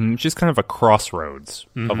 It's just kind of a crossroads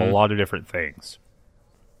of a lot of different things.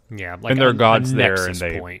 Yeah, like and there are gods a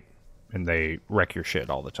there, point. and they wreck your shit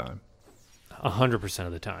all the time. 100%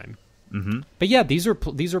 of the time. Mm-hmm. But yeah, these are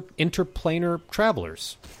interplanar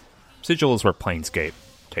travelers. Sigil is where Planescape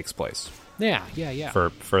takes place. Yeah.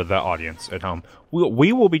 For the audience at home,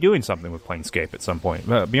 we will be doing something with Planescape at some point.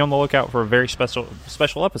 Be on the lookout for a very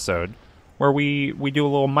special episode where we do a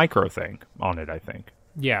little micro thing on it, I think.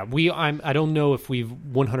 Yeah, I don't know if we've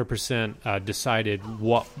 100% decided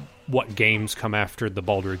what games come after the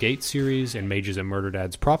Baldur's Gate series and Mages and Murder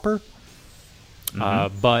Dads proper.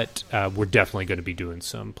 But we're definitely going to be doing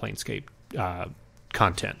some Planescape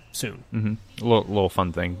content soon. A little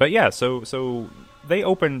fun thing. But yeah, so they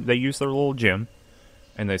use their little gym,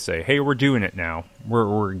 and they say, hey, we're doing it now.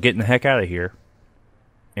 We're getting the heck out of here.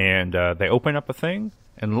 And they open up a thing,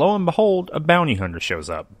 and lo and behold, a bounty hunter shows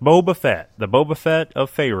up. Boba Fett, the Boba Fett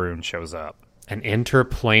of Faerun, shows up. An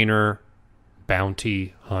interplanar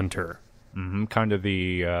bounty hunter. Kind of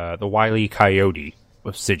the Wile E. Coyote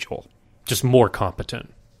of Sigil. Just more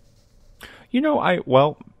competent.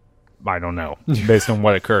 I don't know, based on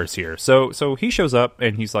what occurs here. So he shows up,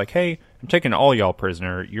 and he's like, hey, I'm taking all y'all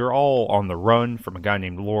prisoner. You're all on the run from a guy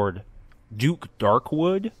named Lord Duke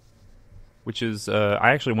Darkwood, which is,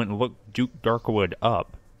 I actually went and looked Duke Darkwood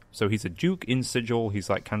up. So he's a duke in Sigil. He's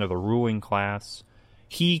like kind of the ruling class.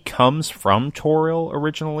 He comes from Toriel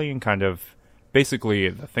originally, and kind of, basically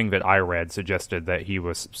the thing that I read suggested that he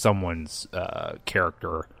was someone's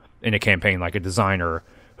character in a campaign, like a designer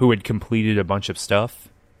who had completed a bunch of stuff,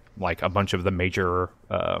 like a bunch of the major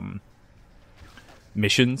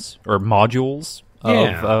missions or modules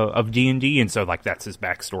of D&D, and so like that's his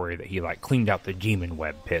backstory, that he like cleaned out the demon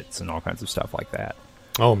web pits and all kinds of stuff like that.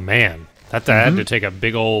 Oh man, that had to take a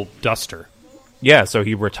big old duster. Yeah, so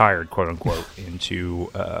he retired, quote unquote,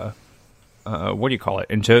 into what do you call it?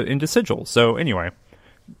 Into Sigil. So anyway,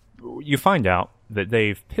 you find out that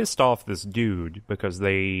they've pissed off this dude because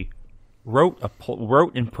they wrote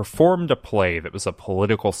and performed a play that was a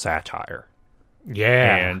political satire.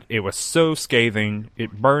 Yeah. And it was so scathing,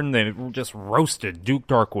 it burned them, it just roasted Duke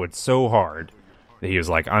Darkwood so hard that he was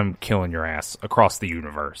like, I'm killing your ass across the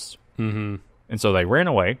universe. Mm-hmm. And so they ran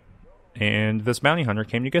away, and this bounty hunter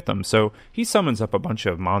came to get them. So he summons up a bunch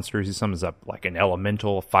of monsters. He summons up like an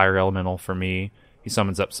elemental, a fire elemental for me. He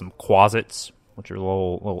summons up some Quasits, which are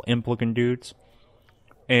little imp-looking dudes.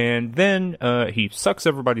 And then he sucks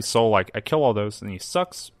everybody's soul. Like, I kill all those, and he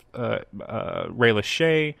sucks Rayla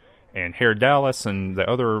Shea and Hair Dallas and the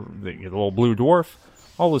little blue dwarf,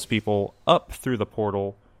 all those people up through the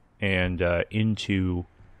portal and into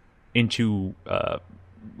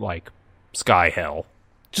like sky hell.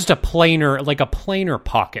 Just a planar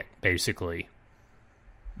pocket, basically.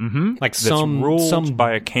 Mm-hmm. Like that's ruled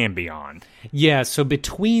by a Cambion. Yeah, so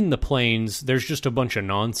between the planes, there's just a bunch of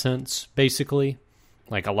nonsense, basically.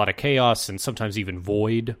 Like a lot of chaos and sometimes even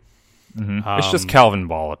void. Mm-hmm. It's just Calvin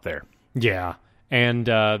Ball up there. Yeah, and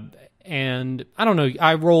I don't know.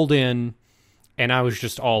 I rolled in, and I was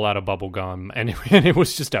just all out of bubblegum, and it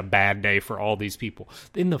was just a bad day for all these people.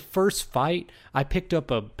 In the first fight, I picked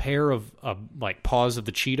up a pair of like paws of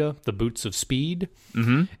the cheetah, the boots of speed,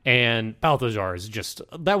 and Balthazar is just,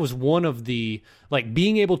 that was one of the, like,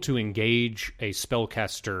 being able to engage a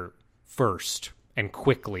spellcaster first and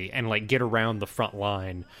quickly and like get around the front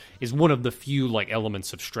line is one of the few like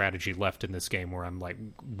elements of strategy left in this game where I'm like,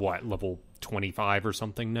 what, level 25 or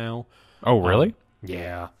something now. Oh, really?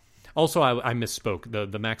 Yeah. Also, I misspoke.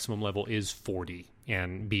 The maximum level is 40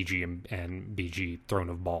 and BG and BG Throne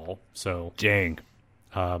of Ball. So dang.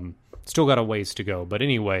 Still got a ways to go. But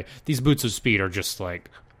anyway, these boots of speed are just like,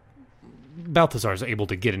 Balthazar's able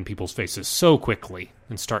to get in people's faces so quickly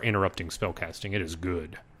and start interrupting spellcasting. It is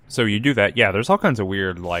good. So you do that. Yeah, there's all kinds of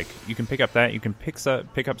weird, like, you can pick up that. You can pick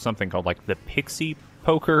up something called, like, the Pixie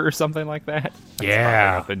Poker or something like that.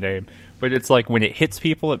 Yeah. Not the name. But it's like when it hits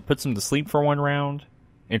people, it puts them to sleep for one round.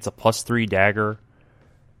 It's a +3 dagger.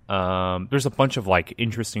 There's a bunch of, like,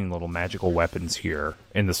 interesting little magical weapons here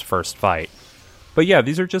in this first fight. But yeah,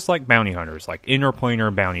 these are just like bounty hunters, like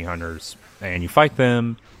interplanar bounty hunters, and you fight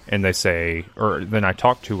them, and they say, or then I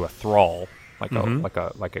talk to a thrall, like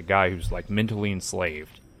a guy who's like mentally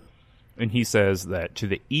enslaved, and he says that to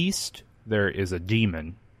the east there is a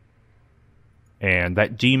demon, and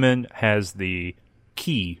that demon has the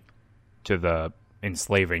key to the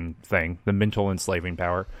enslaving thing, the mental enslaving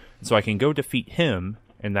power. So I can go defeat him,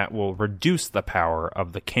 and that will reduce the power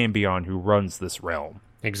of the Cambion who runs this realm.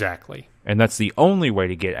 Exactly. And that's the only way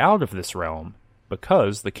to get out of this realm,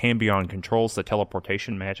 because the Cambion controls the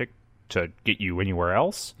teleportation magic to get you anywhere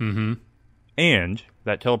else. Mm-hmm. And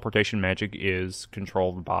that teleportation magic is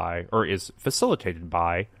controlled by, or is facilitated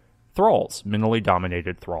by, thralls, mentally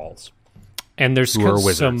dominated thralls. And there's who are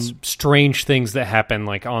some wizards. strange things that happen,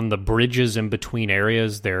 like on the bridges in between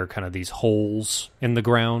areas. There are kind of these holes in the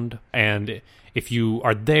ground, and if you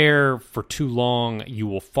are there for too long, you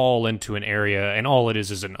will fall into an area, and all it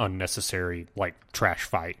is an unnecessary like trash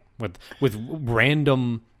fight with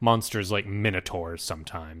random monsters like minotaurs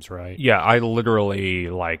sometimes, right? Yeah, I literally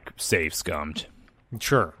like save scummed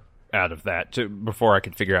Sure. out of that before I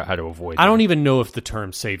could figure out how to avoid I them. don't even know if the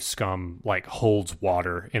term save scum like holds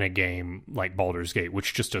water in a game like Baldur's Gate,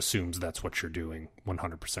 which just assumes that's what you're doing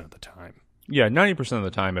 100% of the time. Yeah, 90% of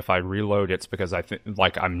the time, if I reload, it's because I think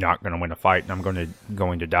like I'm not going to win a fight and I'm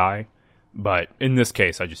going to die. But in this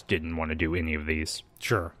case, I just didn't want to do any of these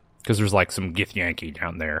Sure. because there's like some Githyanki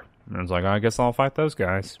down there, and I was like, I guess I'll fight those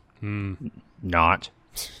guys. Not.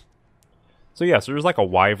 So yeah, so there's like a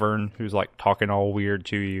wyvern who's like talking all weird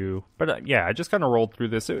to you. But yeah, I just kind of rolled through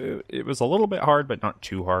this. It was a little bit hard, but not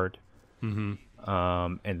too hard. Mm-hmm.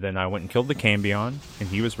 And then I went and killed the Cambion, and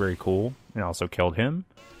he was very cool, and I also killed him.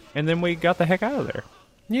 And then we got the heck out of there.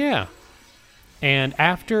 Yeah. And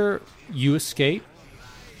after you escape,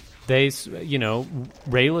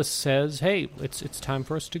 Raylis says, "Hey, it's time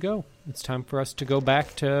for us to go. It's time for us to go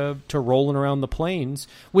back to rolling around the plains."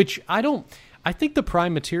 Which I think the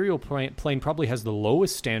Prime Material plane probably has the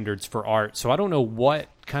lowest standards for art. So I don't know what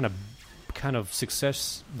kind of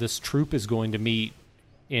success this troop is going to meet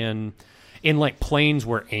in like planes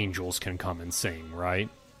where angels can come and sing, right?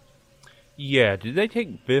 Yeah, did they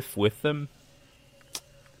take Biff with them?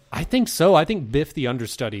 I think so. I think Biff the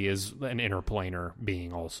Understudy is an interplanar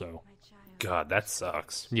being also. God, that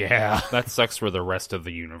sucks. Yeah. That sucks for the rest of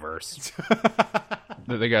the universe.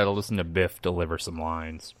 That they got to listen to Biff deliver some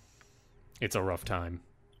lines. It's a rough time.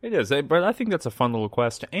 It is, but I think that's a fun little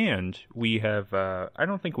quest, and we have, I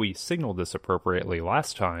don't think we signaled this appropriately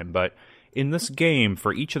last time, but in this game,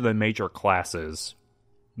 for each of the major classes,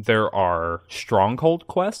 there are stronghold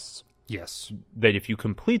quests. Yes. That if you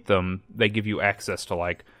complete them, they give you access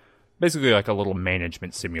to basically like a little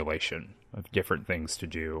management simulation of different things to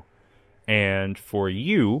do. And for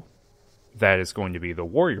you, that is going to be the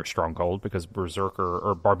warrior stronghold, because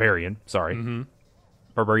barbarian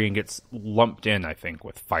gets lumped in, I think,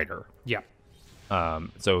 with fighter. Yeah.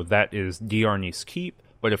 So that is Diarnis Keep.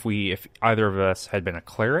 But if either of us had been a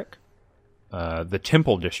cleric, the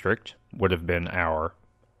temple district would have been our.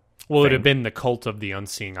 Well, it would have been the Cult of the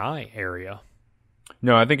Unseeing Eye area.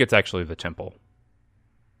 No, I think it's actually the temple.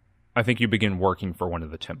 I think you begin working for one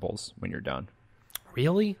of the temples when you're done.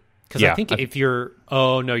 Really? Because Yeah, I think if you're...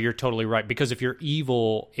 Oh, no, you're totally right. Because if you're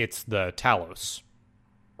evil, it's the Talos.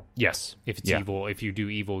 Yes. If it's evil, if you do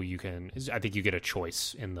evil, you can... I think you get a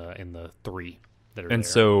choice in the three that are And there.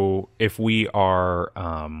 so if we are...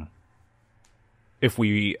 if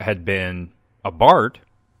we had been a bard,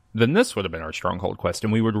 then this would have been our stronghold quest,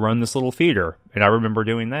 and we would run this little theater. And I remember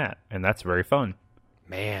doing that, and that's very fun.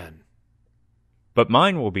 Man. But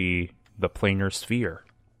mine will be the planar sphere.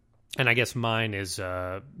 And I guess mine is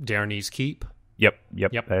Darnese Keep. Yep.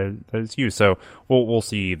 Yep. That is you. So we'll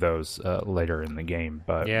see those later in the game.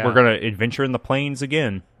 But Yeah. we're gonna adventure in the plains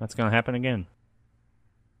again. That's gonna happen again.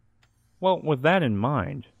 Well, with that in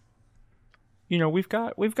mind, we've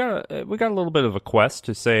got a little bit of a quest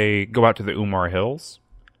to say go out to the Umar Hills,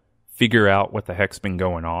 figure out what the heck's been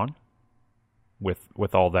going on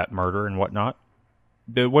with all that murder and whatnot.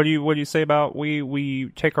 But what do you say about we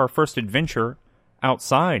take our first adventure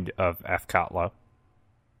outside of Afkatla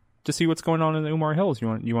to see what's going on in the Umar Hills? You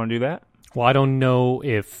want to do that? Well, I don't know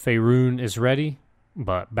if Faerun is ready,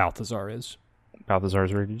 but Balthazar is.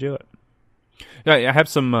 Balthazar's ready to do it. Yeah, I have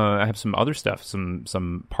some other stuff,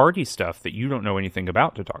 some party stuff that you don't know anything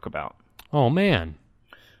about to talk about. Oh, man.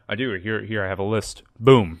 I do. Here I have a list.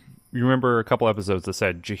 Boom. You remember a couple episodes that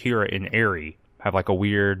said Jaheira and Aerie have like a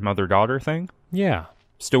weird mother-daughter thing? Yeah.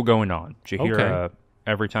 Still going on. Jaheira,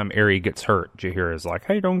 every time Aerie gets hurt, Jaheira is like,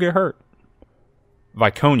 hey, don't get hurt.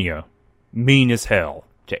 Viconia, mean as hell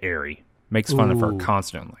to Aerie. Makes fun of her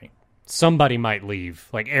constantly. Somebody might leave.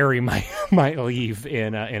 Like Aerie might leave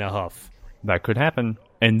in a huff. That could happen.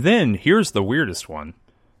 And then here's the weirdest one.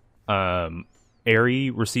 Aerie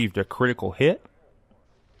received a critical hit.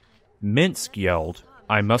 Minsk yelled,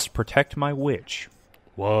 "I must protect my witch."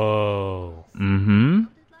 Whoa. Mm-hmm.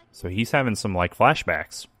 So he's having some, like,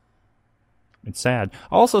 flashbacks. It's sad.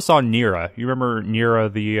 I also saw Nira. You remember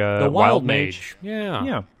Nira, the wild mage? Yeah.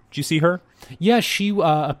 Yeah. Did you see her? Yeah, she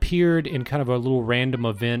appeared in kind of a little random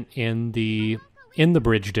event in the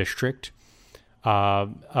Bridge District.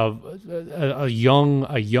 A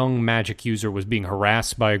young magic user was being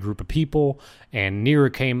harassed by a group of people, and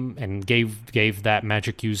Nira came and gave that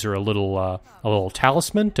magic user a little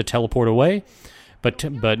talisman to teleport away. But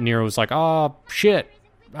Nira was like, "Oh shit,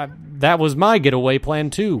 that was my getaway plan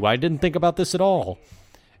too. I didn't think about this at all,"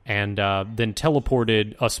 and then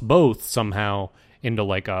teleported us both somehow into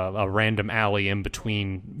like a random alley in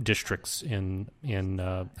between districts in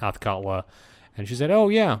Athkatla. And she said, "Oh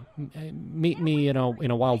yeah, meet me in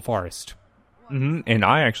a wild forest." Mm-hmm. And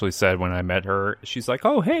I actually said when I met her, she's like,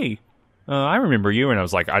 "Oh hey, I remember you," and I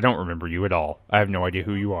was like, "I don't remember you at all. I have no idea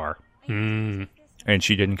who you are." Mm. And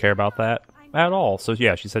she didn't care about that at all. So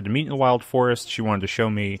yeah, she said to meet in the wild forest. She wanted to show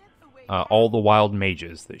me all the wild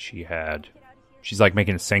mages that she had. She's like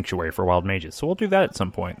making a sanctuary for wild mages. So we'll do that at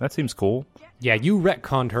some point. That seems cool. Yeah, you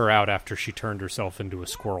retconned her out after she turned herself into a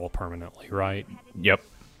squirrel permanently, right? Yep.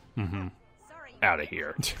 Mm-hmm. Out of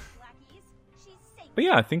here. But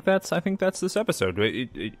yeah, I think that's this episode.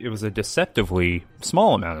 It was a deceptively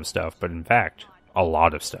small amount of stuff, but in fact, a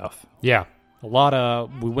lot of stuff. Yeah. We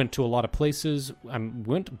went to a lot of places.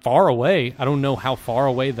 Went far away. I don't know how far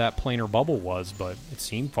away that planar bubble was, but it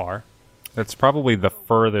seemed far. That's probably the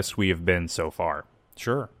furthest we have been so far.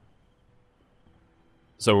 Sure.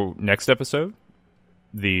 So next episode,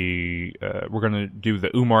 we're gonna do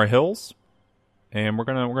the Umar Hills, and we're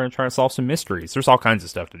gonna try to solve some mysteries. There's all kinds of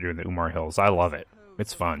stuff to do in the Umar Hills. I love it.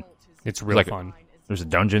 It's fun. It's really fun. There's a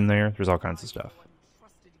dungeon there. There's all kinds of stuff.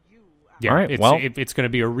 Yeah, all right, it's going to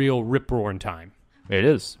be a real rip-roaring time. It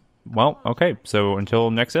is. Well, okay, so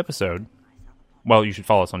until next episode, well, you should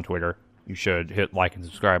follow us on Twitter. You should hit like and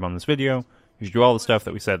subscribe on this video. You should do all the stuff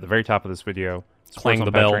that we said at the very top of this video. Clang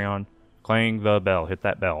the bell. Patreon. Clang the bell. Hit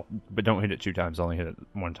that bell. But don't hit it 2 times. Only hit it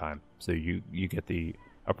 1 time. So you get the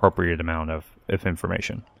appropriate amount of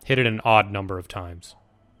information. Hit it an odd number of times.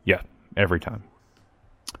 Yeah, every time.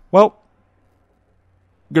 Well,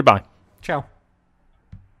 goodbye. Ciao.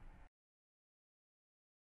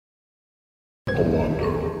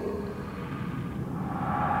 Alando.